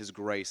 it's seeing His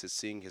grace, it's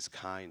seeing His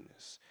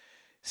kindness.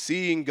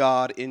 Seeing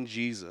God in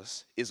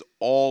Jesus is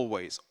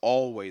always,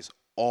 always,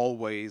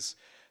 always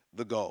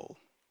the goal.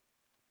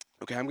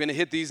 Okay, I'm going to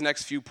hit these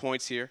next few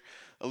points here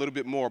a little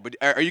bit more, but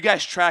are you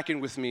guys tracking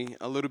with me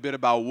a little bit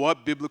about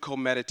what biblical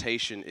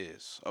meditation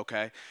is,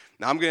 okay?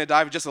 Now I'm going to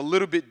dive just a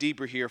little bit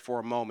deeper here for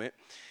a moment,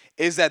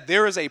 is that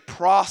there is a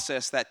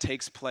process that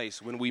takes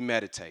place when we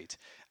meditate.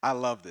 I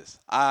love this.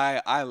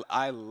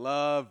 I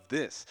love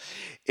this.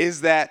 Is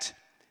that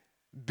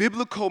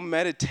biblical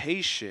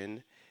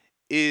meditation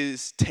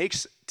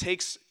takes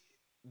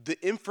the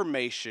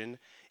information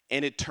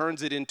and it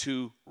turns it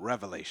into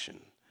revelation.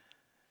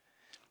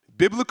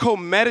 Biblical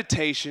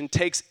meditation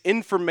takes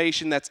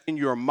information that's in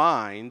your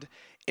mind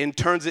and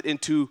turns it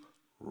into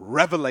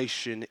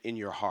revelation in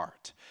your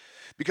heart.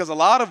 Because a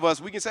lot of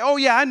us, we can say, "Oh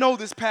yeah, I know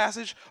this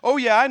passage. Oh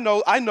yeah, I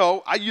know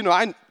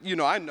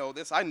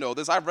this.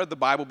 I've read the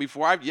Bible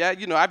before.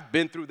 I've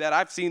been through that.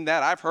 I've seen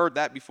that. I've heard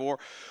that before."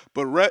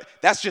 But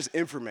that's just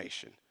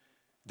information.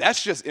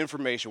 That's just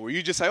information where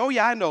you just say, "Oh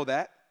yeah, I know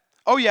that.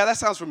 Oh yeah, that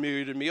sounds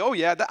familiar to me. Oh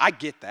yeah, I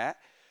get that."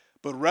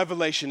 But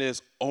revelation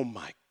is, "Oh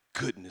my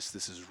goodness,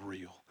 this is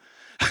real."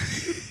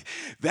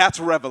 That's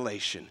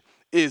revelation.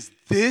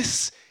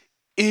 This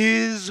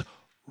is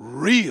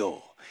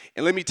real.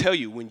 And let me tell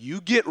you, when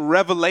you get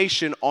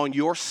revelation on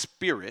your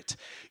spirit,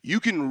 you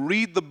can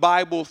read the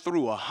Bible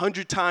through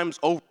 100 times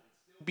over,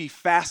 be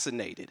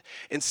fascinated,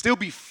 and still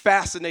be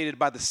fascinated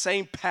by the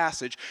same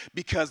passage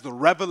because the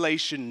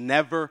revelation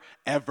never,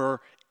 ever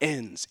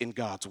ends in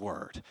God's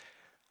word.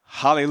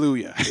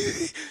 Hallelujah.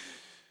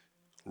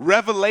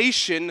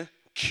 Revelation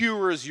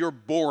cures your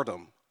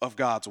boredom of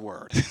God's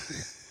word.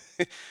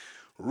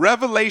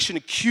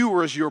 Revelation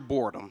cures your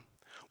boredom,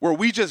 where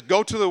we just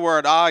go to the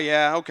word,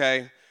 yeah,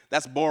 okay.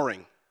 That's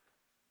boring.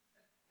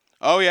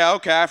 Oh, yeah,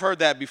 okay, I've heard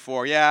that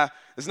before. Yeah,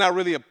 it's not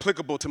really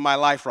applicable to my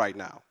life right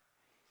now.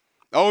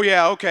 Oh,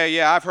 yeah, okay,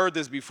 yeah, I've heard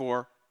this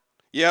before.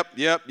 Yep,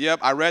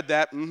 I read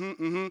that.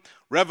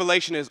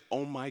 Revelation is,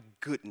 oh my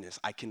goodness,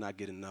 I cannot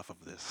get enough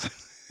of this.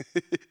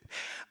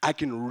 I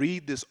can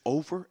read this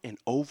over and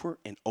over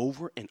and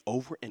over and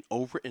over and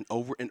over and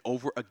over and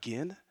over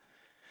again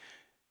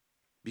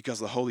because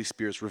the Holy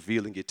Spirit's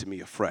revealing it to me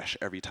afresh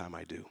every time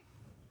I do.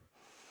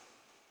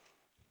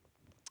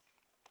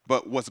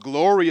 But what's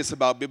glorious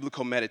about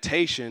biblical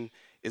meditation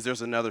is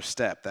there's another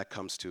step that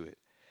comes to it.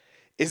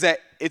 Is that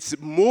it's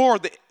more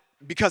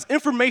because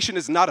information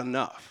is not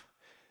enough.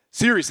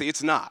 Seriously,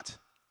 it's not.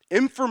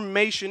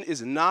 Information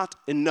is not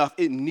enough.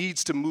 It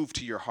needs to move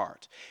to your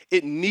heart.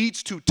 It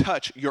needs to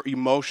touch your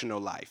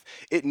emotional life.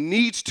 It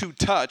needs to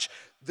touch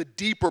the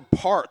deeper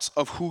parts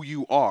of who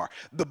you are.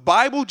 The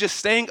Bible just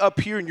staying up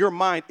here in your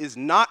mind is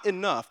not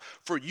enough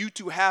for you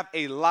to have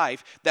a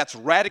life that's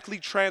radically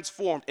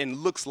transformed and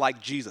looks like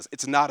Jesus.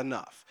 It's not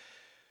enough,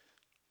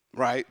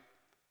 right?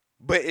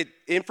 But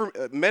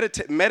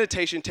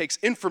meditation takes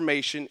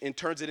information and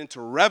turns it into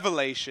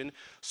revelation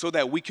so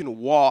that we can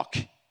walk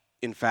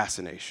in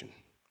fascination.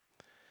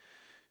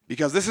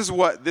 Because this is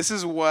what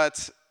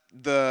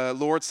the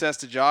Lord says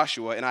to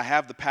Joshua, and I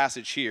have the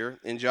passage here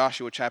in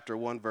Joshua chapter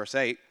 1, verse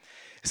 8.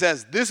 It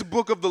says, this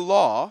book of the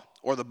law,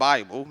 or the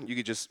Bible, you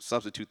could just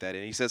substitute that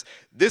in. He says,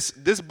 this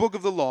book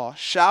of the law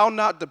shall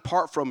not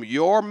depart from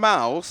your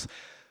mouth,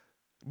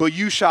 but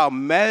you shall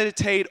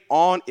meditate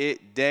on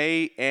it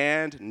day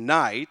and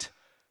night.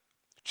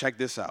 Check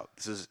this out.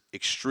 This is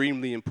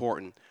extremely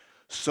important.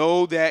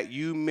 So that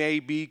you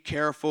may be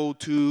careful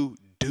to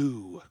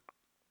do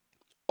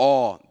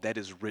all that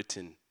is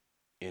written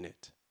in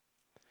it.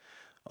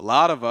 A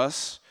lot of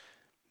us,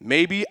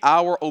 maybe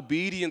our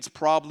obedience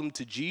problem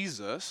to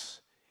Jesus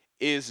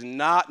is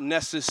not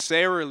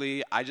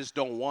necessarily, I just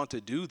don't want to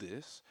do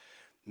this.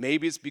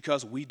 Maybe it's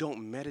because we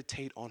don't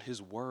meditate on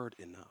his word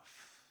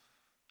enough.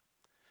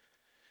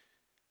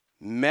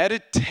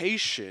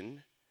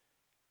 Meditation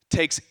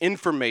takes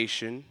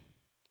information,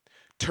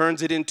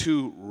 turns it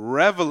into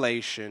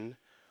revelation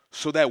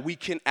so that we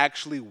can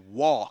actually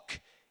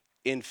walk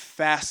in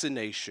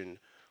fascination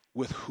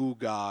with who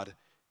God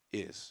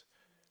is.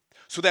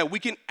 So that we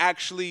can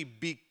actually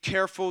be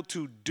careful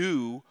to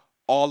do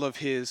all of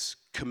his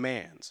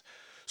commands.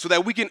 So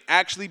that we can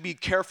actually be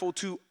careful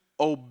to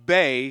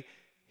obey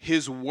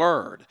his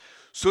word.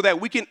 So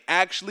that we can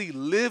actually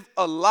live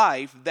a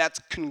life that's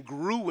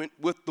congruent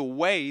with the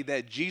way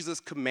that Jesus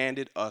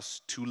commanded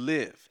us to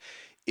live.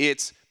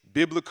 It's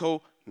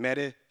biblical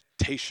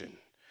meditation.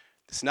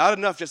 It's not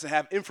enough just to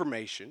have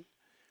information.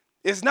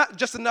 It's not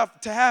just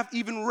enough to have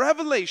even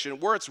revelation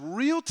where it's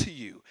real to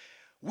you.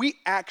 We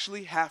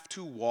actually have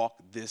to walk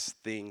this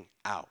thing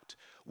out.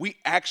 We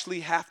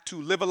actually have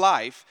to live a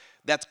life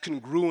that's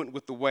congruent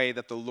with the way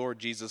that the Lord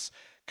Jesus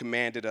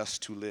commanded us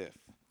to live.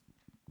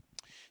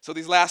 So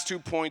these last 2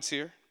 points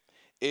here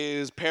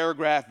is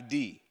paragraph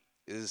D,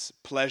 is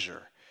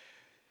pleasure.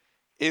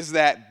 Is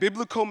that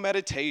biblical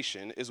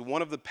meditation is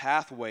one of the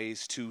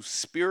pathways to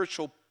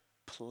spiritual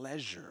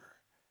pleasure.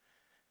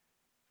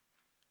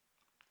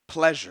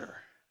 Pleasure.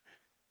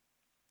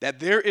 That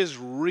there is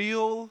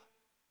real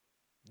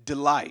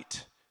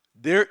delight.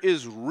 There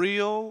is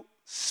real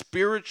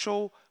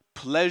spiritual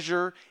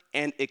pleasure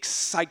and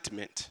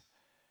excitement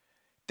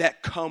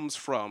that comes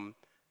from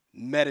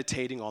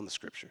meditating on the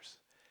scriptures.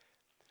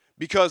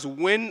 Because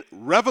when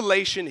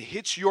revelation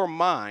hits your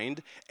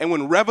mind and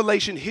when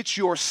revelation hits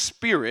your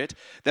spirit,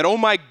 that, oh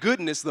my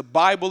goodness, the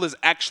Bible is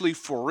actually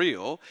for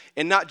real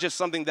and not just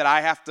something that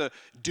I have to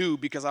do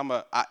because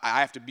I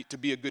have to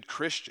be a good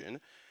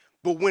Christian.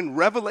 But when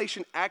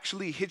revelation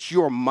actually hits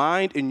your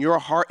mind and your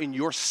heart and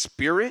your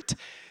spirit,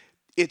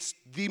 it's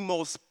the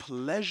most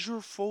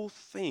pleasurable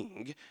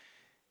thing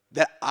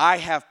that I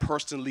have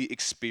personally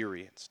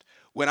experienced.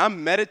 When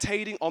I'm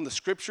meditating on the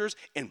scriptures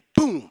and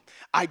boom,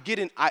 I get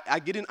an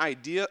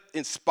idea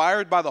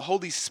inspired by the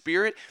Holy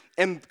Spirit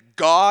and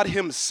God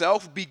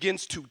himself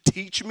begins to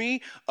teach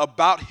me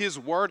about his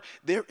word,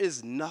 there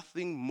is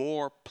nothing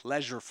more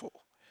pleasurable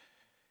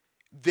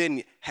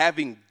than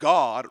having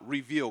God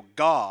reveal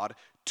God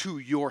to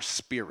your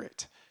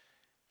spirit.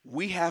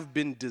 We have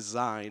been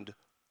designed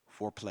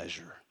for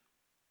pleasure.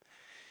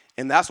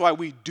 And that's why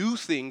we do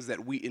things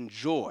that we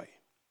enjoy.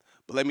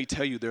 But let me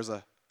tell you, there's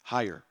a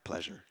higher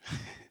pleasure.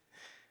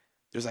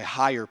 There's a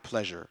higher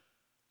pleasure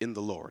in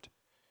the Lord.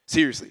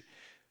 Seriously.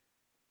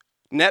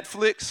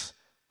 Netflix,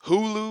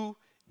 Hulu,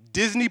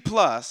 Disney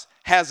Plus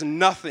has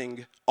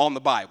nothing on the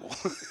Bible.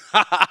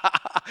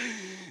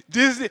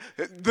 Disney,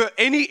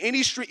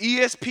 any stream,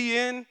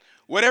 ESPN,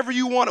 whatever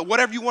you want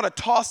to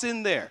toss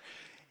in there,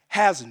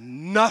 has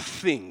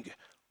nothing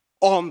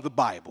on the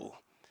Bible.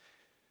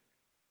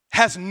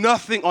 Has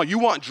nothing on. You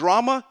want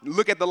drama?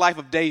 Look at the life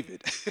of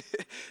David.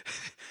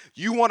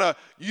 You want to,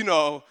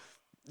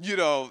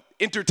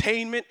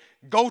 entertainment?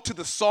 Go to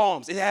the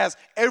Psalms. It has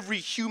every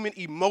human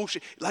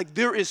emotion. Like,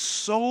 there is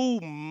so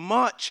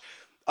much.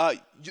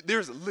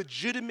 There's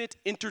legitimate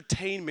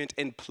entertainment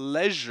and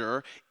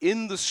pleasure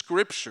in the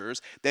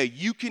scriptures that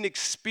you can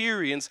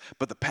experience,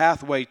 but the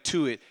pathway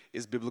to it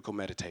is biblical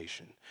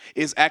meditation.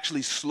 Is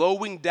actually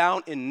slowing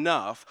down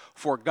enough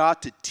for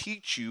God to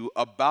teach you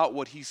about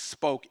what he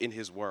spoke in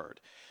his word.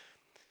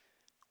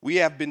 We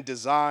have been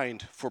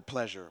designed for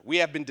pleasure. We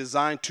have been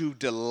designed to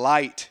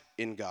delight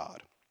in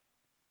God.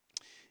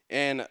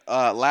 And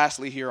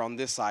lastly here on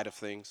this side of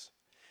things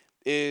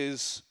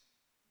is,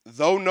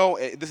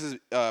 this is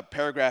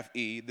paragraph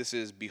E, this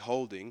is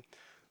beholding.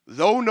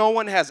 Though no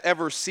one has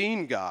ever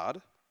seen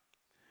God,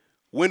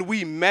 when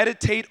we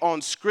meditate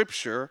on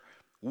Scripture,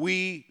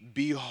 we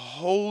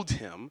behold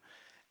him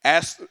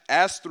as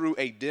through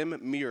a dim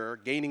mirror,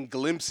 gaining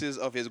glimpses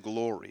of his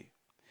glory.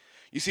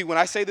 You see, when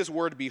I say this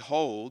word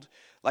behold,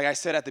 like I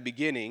said at the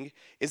beginning,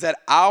 is that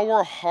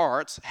our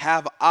hearts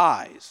have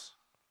eyes.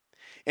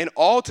 And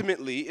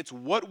ultimately, it's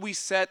what we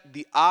set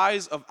the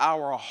eyes of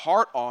our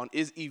heart on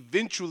is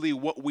eventually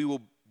what we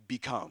will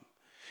become,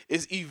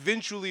 is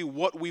eventually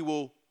what we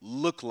will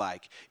look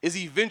like, is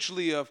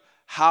eventually of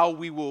how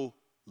we will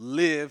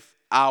live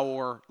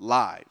our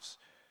lives.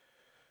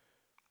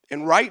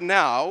 And right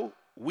now,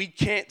 we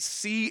can't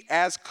see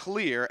as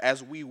clear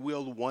as we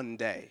will one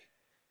day.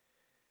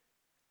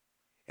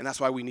 And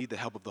that's why we need the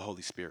help of the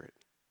Holy Spirit.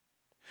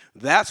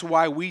 That's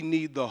why we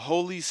need the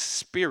Holy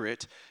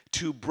Spirit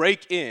to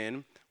break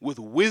in with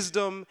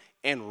wisdom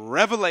and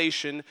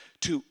revelation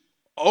to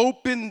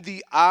open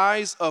the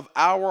eyes of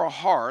our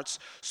hearts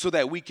so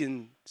that we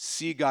can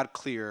see God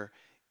clear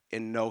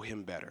and know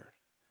him better.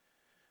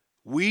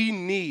 We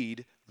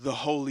need the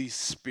Holy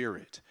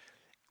Spirit.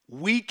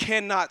 We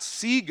cannot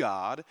see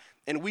God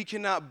and we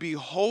cannot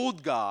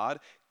behold God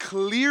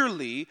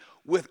clearly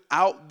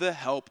without the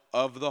help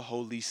of the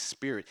Holy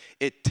Spirit.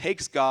 It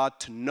takes God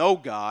to know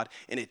God,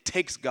 and it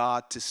takes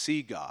God to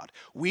see God.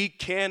 We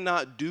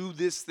cannot do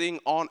this thing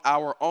on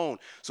our own.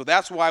 So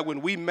that's why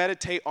when we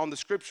meditate on the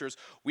scriptures,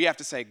 we have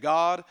to say,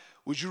 God,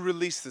 would you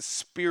release the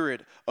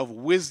spirit of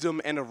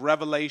wisdom and of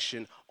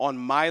revelation on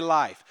my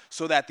life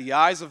so that the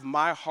eyes of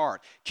my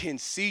heart can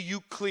see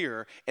you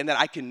clearer and that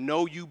I can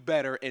know you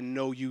better and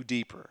know you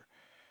deeper.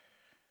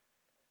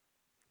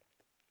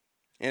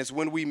 And it's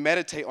when we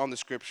meditate on the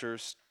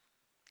scriptures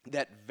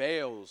that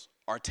veils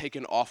are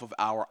taken off of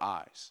our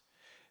eyes,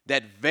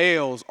 that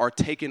veils are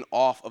taken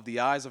off of the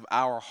eyes of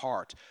our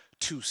heart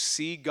to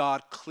see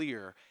God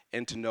clear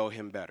and to know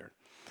him better.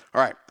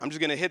 All right, I'm just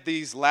going to hit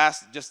these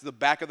last, just the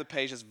back of the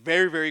page. It's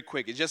very, very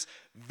quick. It's just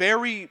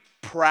very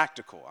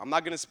practical. I'm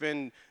not going to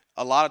spend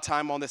a lot of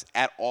time on this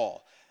at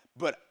all.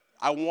 But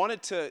I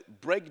wanted to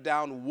break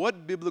down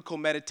what biblical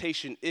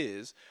meditation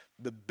is,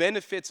 the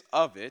benefits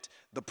of it,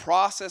 the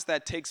process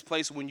that takes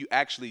place when you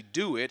actually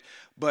do it.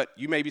 But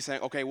you may be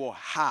saying, okay, well,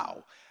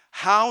 how?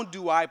 How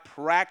do I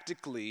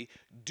practically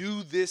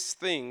do this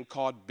thing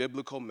called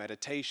biblical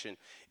meditation?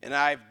 And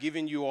I've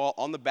given you all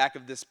on the back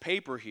of this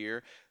paper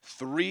here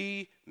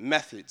 3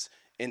 methods: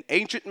 an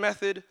ancient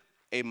method,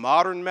 a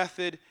modern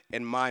method,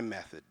 and my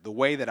method, the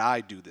way that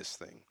I do this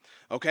thing.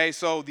 Okay,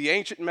 so the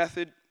ancient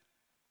method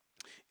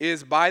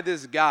is by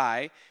this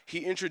guy. He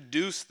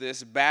introduced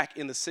this back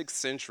in the 6th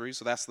century,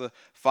 so that's the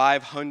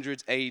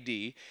 500s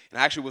AD. And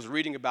I actually was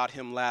reading about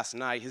him last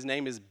night. His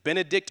name is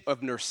Benedict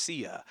of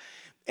Nursia,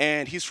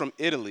 and he's from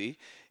Italy.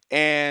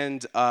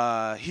 And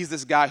he's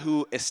this guy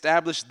who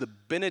established the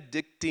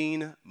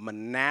Benedictine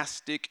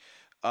monastic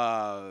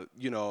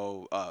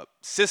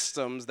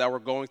systems that were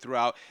going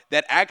throughout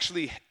that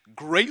actually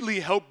greatly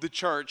helped the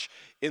church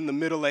in the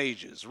Middle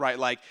Ages, right?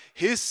 Like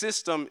his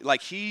system,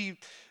 like he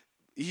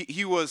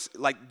was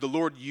like the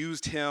Lord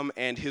used him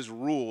and his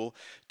rule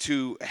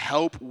to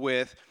help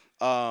with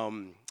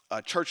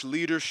church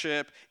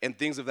leadership and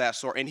things of that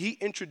sort. And he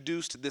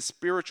introduced this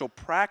spiritual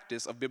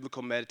practice of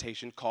biblical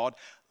meditation called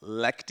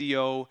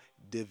Lectio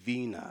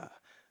Divina.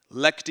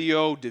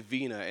 Lectio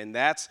Divina, and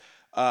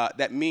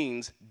that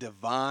means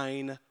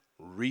divine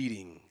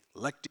reading.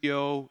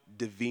 Lectio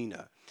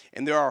Divina.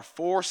 And there are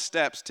 4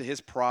 steps to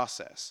his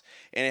process,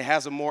 and it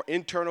has a more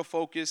internal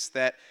focus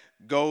that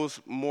goes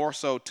more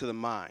so to the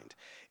mind.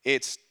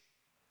 It's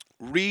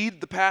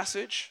read the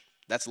passage,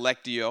 that's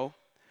lectio;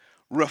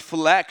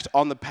 reflect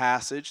on the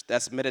passage,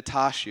 that's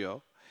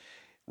meditatio;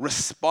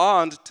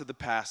 respond to the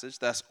passage,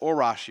 that's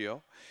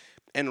oratio;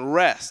 and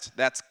rest,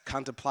 that's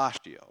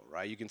contemplatio,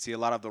 right? You can see a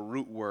lot of the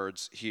root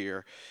words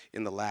here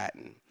in the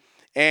Latin.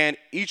 And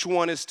each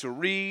one is to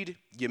read,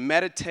 you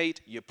meditate,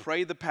 you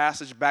pray the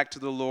passage back to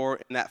the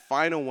Lord, and that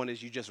final one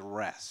is you just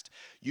rest.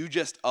 You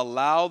just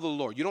allow the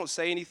Lord. You don't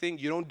say anything,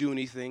 you don't do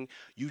anything,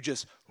 you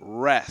just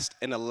rest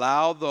and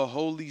allow the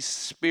Holy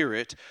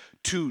Spirit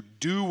to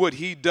do what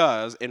he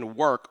does and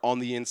work on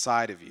the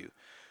inside of you.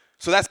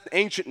 So that's an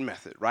ancient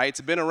method, right?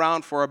 It's been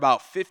around for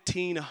about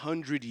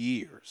 1,500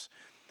 years.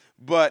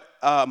 But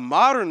a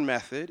modern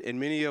method, and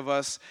many of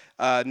us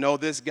know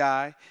this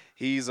guy.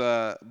 He's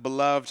a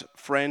beloved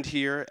friend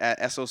here at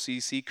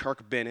SOCC,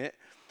 Kirk Bennett.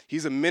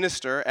 He's a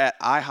minister at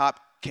IHOP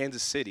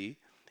Kansas City,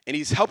 and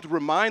he's helped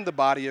remind the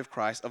body of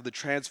Christ of the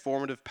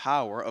transformative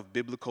power of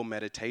biblical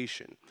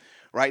meditation.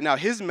 Right now,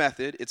 his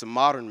method, it's a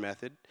modern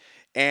method,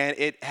 and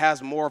it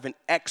has more of an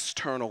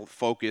external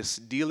focus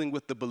dealing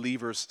with the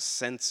believer's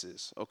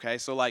senses, okay?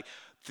 So like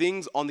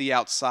things on the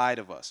outside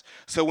of us.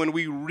 So when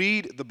we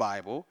read the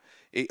Bible,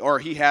 or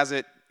he has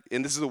it,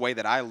 and this is the way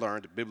that I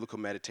learned biblical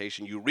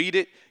meditation. You read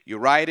it, you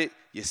write it,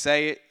 you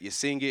say it, you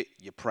sing it,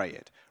 you pray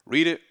it.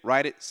 Read it,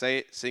 write it, say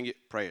it, sing it,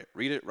 pray it.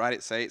 Read it, write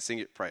it, say it, sing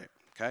it, pray it,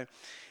 okay?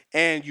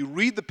 And you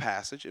read the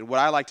passage, and what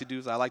I like to do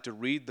is I like to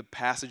read the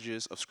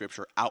passages of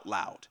Scripture out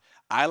loud.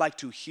 I like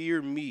to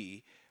hear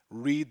me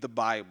read the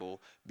Bible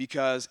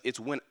because it's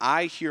when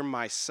I hear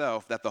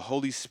myself that the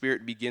Holy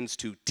Spirit begins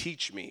to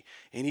teach me,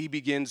 and he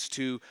begins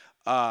to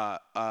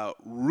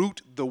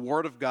root the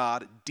Word of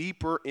God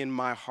deeper in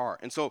my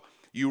heart. And so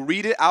you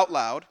read it out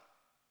loud,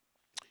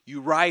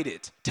 you write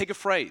it, take a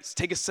phrase,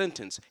 take a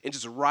sentence, and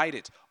just write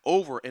it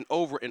over and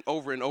over and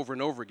over and over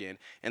and over again.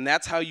 And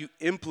that's how you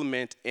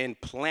implement and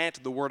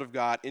plant the Word of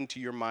God into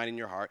your mind and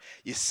your heart.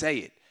 You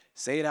say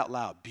it out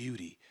loud.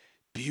 Beauty,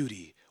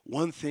 beauty.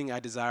 One thing I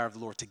desire of the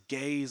Lord, to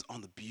gaze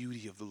on the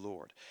beauty of the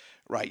Lord.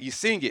 Right? You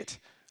sing it.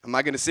 I'm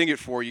not going to sing it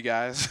for you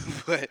guys,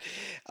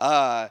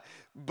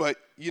 but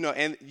you know,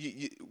 and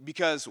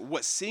because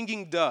what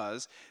singing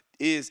does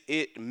is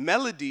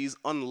melodies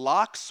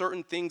unlock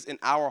certain things in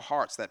our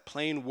hearts that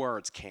plain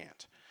words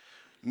can't.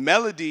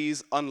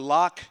 Melodies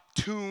unlock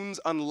tunes,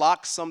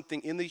 unlock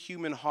something in the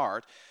human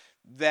heart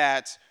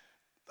that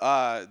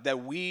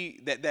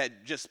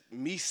just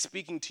me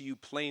speaking to you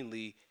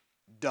plainly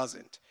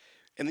doesn't.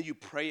 And then you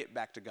pray it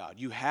back to God.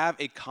 You have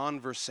a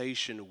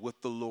conversation with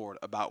the Lord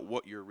about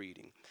what you're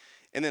reading.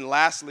 And then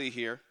lastly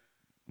here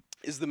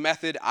is the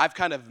method. I've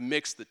kind of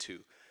mixed the two.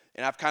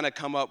 And I've kind of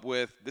come up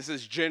with, this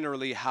is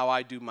generally how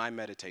I do my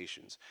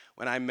meditations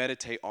when I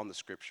meditate on the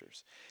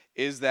Scriptures,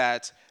 is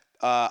that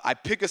I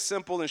pick a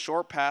simple and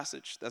short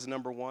passage. That's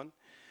number 1.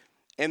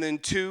 And then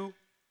 2,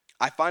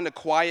 I find a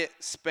quiet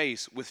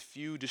space with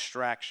few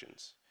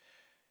distractions.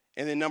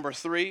 And then number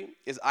 3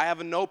 is I have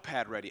a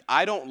notepad ready.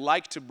 I don't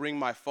like to bring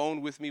my phone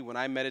with me when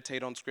I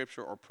meditate on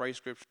Scripture or pray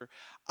Scripture.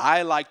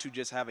 I like to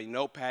just have a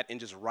notepad and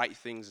just write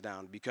things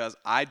down because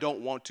I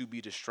don't want to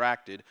be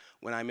distracted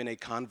when I'm in a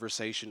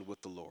conversation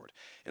with the Lord.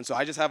 And so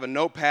I just have a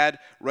notepad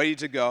ready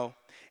to go.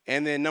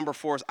 And then number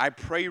 4 is I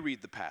pray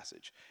read the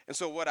passage. And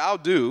so what I'll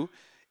do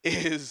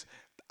is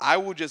I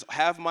will just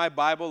have my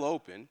Bible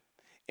open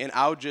and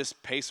I'll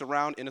just pace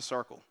around in a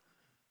circle.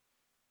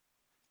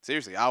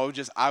 Seriously, I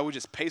would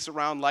just pace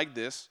around like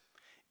this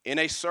in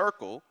a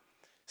circle,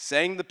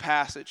 saying the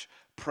passage,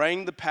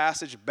 praying the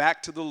passage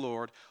back to the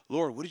Lord.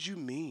 Lord, what did you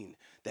mean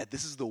that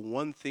this is the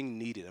one thing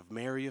needed of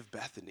Mary of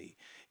Bethany?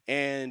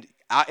 And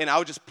I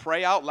would just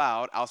pray out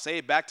loud. I'll say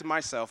it back to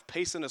myself,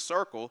 pace in a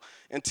circle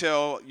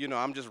until,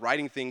 I'm just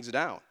writing things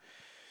down.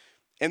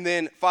 And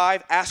then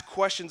 5, ask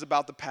questions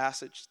about the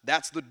passage.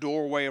 That's the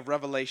doorway of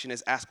revelation,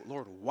 is ask,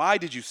 Lord, why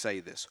did you say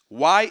this?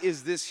 Why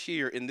is this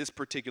here in this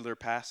particular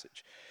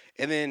passage?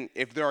 And then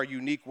if there are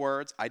unique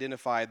words,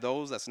 identify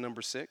those. That's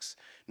number 6.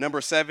 Number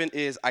 7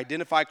 is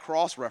identify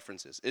cross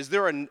references. Is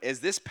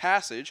this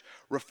passage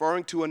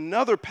referring to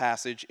another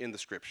passage in the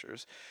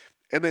scriptures?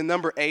 And then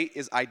number 8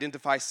 is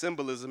identify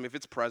symbolism if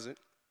it's present.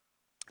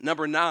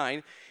 Number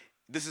 9,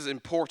 this is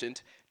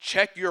important,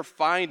 check your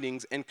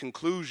findings and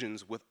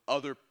conclusions with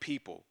other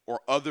people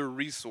or other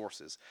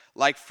resources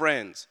like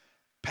friends,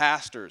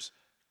 pastors,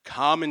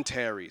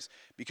 commentaries,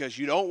 because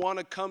you don't want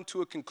to come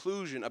to a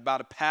conclusion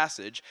about a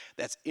passage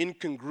that's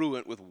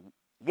incongruent with,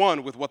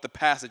 1, with what the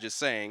passage is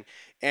saying,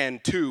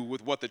 and 2,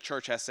 with what the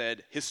church has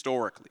said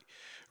historically.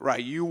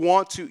 Right? You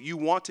want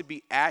to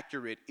be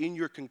accurate in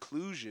your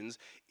conclusions,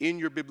 in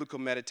your biblical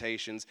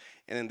meditations,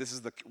 and then this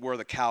is where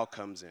the cow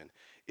comes in,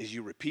 is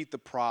you repeat the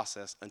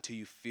process until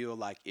you feel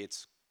like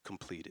it's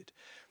completed.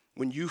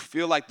 When you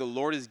feel like the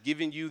Lord is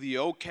giving you the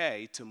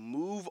okay to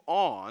move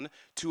on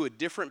to a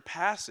different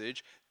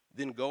passage,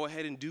 then go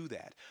ahead and do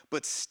that.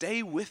 But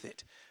stay with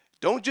it.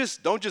 Don't just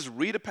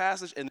read a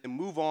passage and then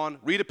move on,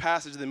 read a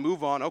passage and then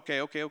move on,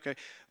 okay.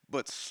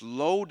 But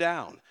slow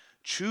down.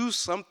 Choose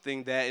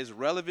something that is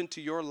relevant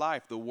to your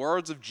life. The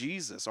words of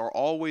Jesus are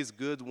always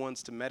good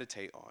ones to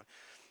meditate on.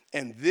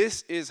 And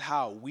this is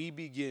how we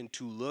begin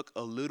to look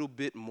a little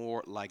bit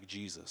more like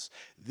Jesus.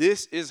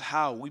 This is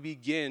how we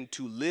begin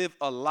to live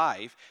a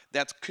life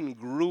that's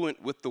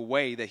congruent with the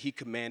way that he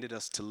commanded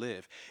us to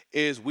live.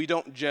 Is we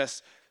don't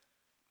just,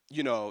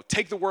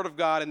 take the word of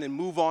God and then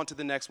move on to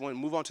the next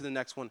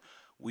one,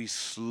 We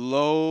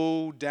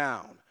slow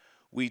down.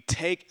 We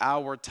take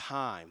our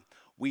time.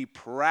 We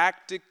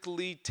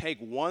practically take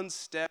one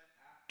step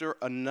after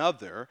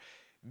another,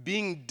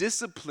 being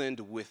disciplined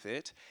with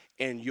it,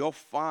 and you'll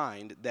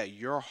find that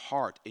your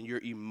heart and your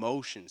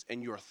emotions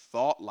and your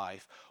thought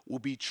life will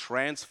be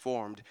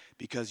transformed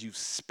because you've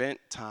spent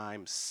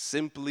time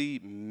simply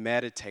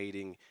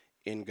meditating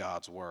in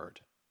God's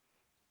word.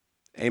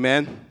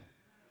 Amen?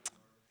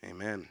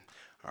 Amen.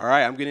 All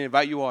right, I'm going to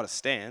invite you all to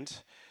stand.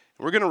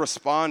 We're going to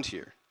respond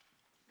here.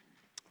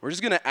 We're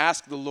just going to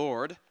ask the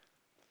Lord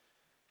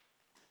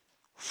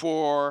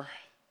for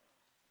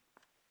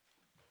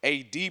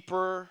a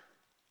deeper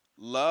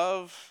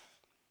love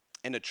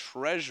and a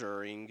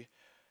treasuring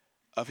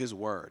of his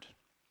word.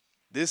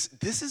 This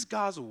is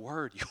God's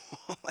word, you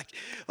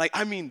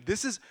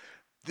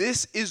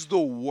this is the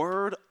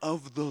word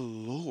of the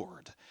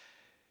Lord.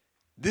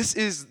 This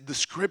is the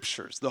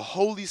scriptures, the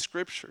holy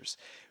scriptures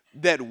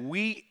that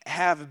we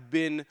have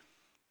been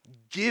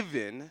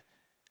given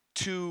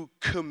to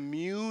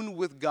commune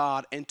with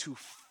God and to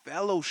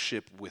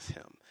fellowship with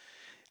him.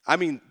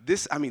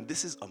 This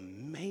is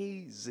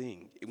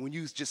amazing when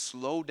you just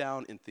slow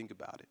down and think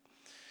about it.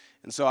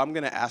 And so I'm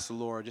going to ask the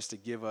Lord just to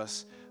give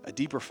us a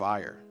deeper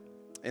fire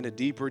and a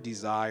deeper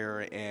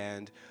desire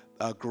and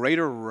a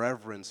greater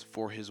reverence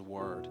for his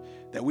word,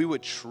 that we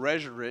would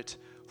treasure it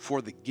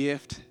for the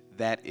gift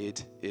that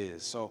it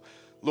is. So,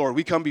 Lord,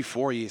 we come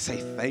before you and say,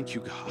 thank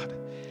you, God.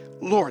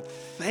 Lord,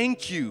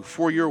 thank you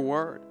for your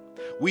word.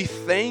 We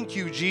thank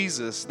you,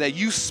 Jesus, that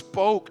you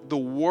spoke the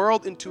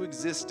world into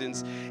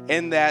existence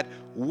and that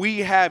we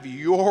have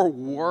your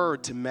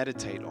word to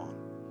meditate on.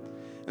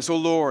 And so,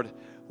 Lord,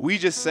 we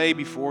just say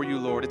before you,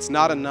 Lord, it's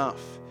not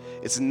enough.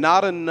 It's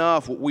not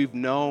enough what we've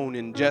known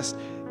and just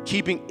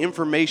keeping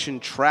information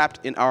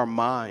trapped in our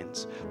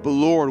minds. But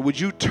Lord, would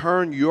you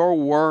turn your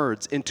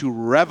words into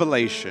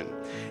revelation?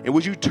 And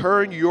would you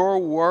turn your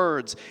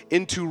words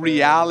into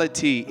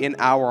reality in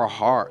our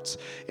hearts?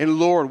 And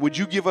Lord, would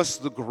you give us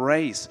the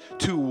grace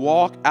to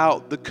walk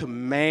out the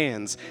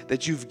commands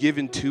that you've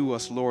given to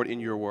us, Lord, in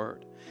your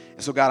word?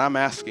 And so, God, I'm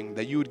asking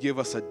that you would give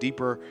us a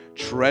deeper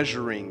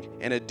treasuring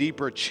and a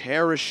deeper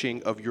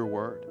cherishing of your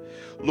word.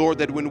 Lord,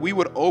 that when we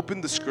would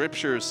open the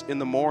scriptures in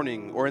the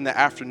morning or in the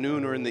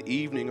afternoon or in the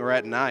evening or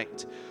at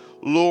night,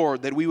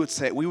 Lord, that we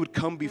would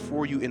come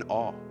before you in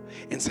awe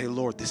and say,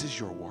 Lord, this is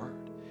your word.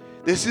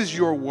 This is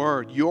your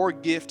word, your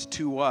gift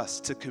to us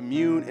to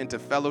commune and to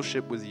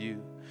fellowship with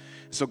you.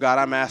 So, God,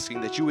 I'm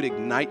asking that you would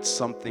ignite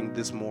something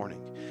this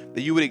morning,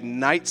 that you would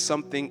ignite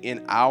something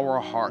in our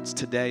hearts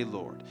today,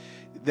 Lord,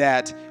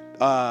 that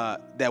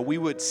we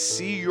would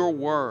see your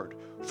word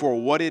for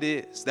what it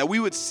is, that we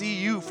would see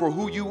you for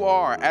who you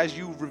are as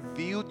you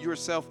revealed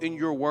yourself in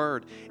your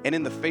word and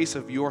in the face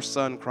of your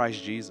Son,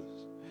 Christ Jesus.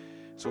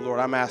 So, Lord,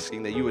 I'm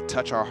asking that you would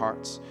touch our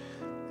hearts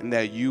and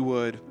that you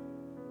would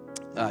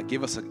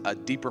give us a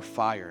deeper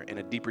fire and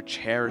a deeper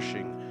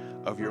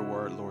cherishing of your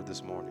word, Lord,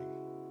 this morning.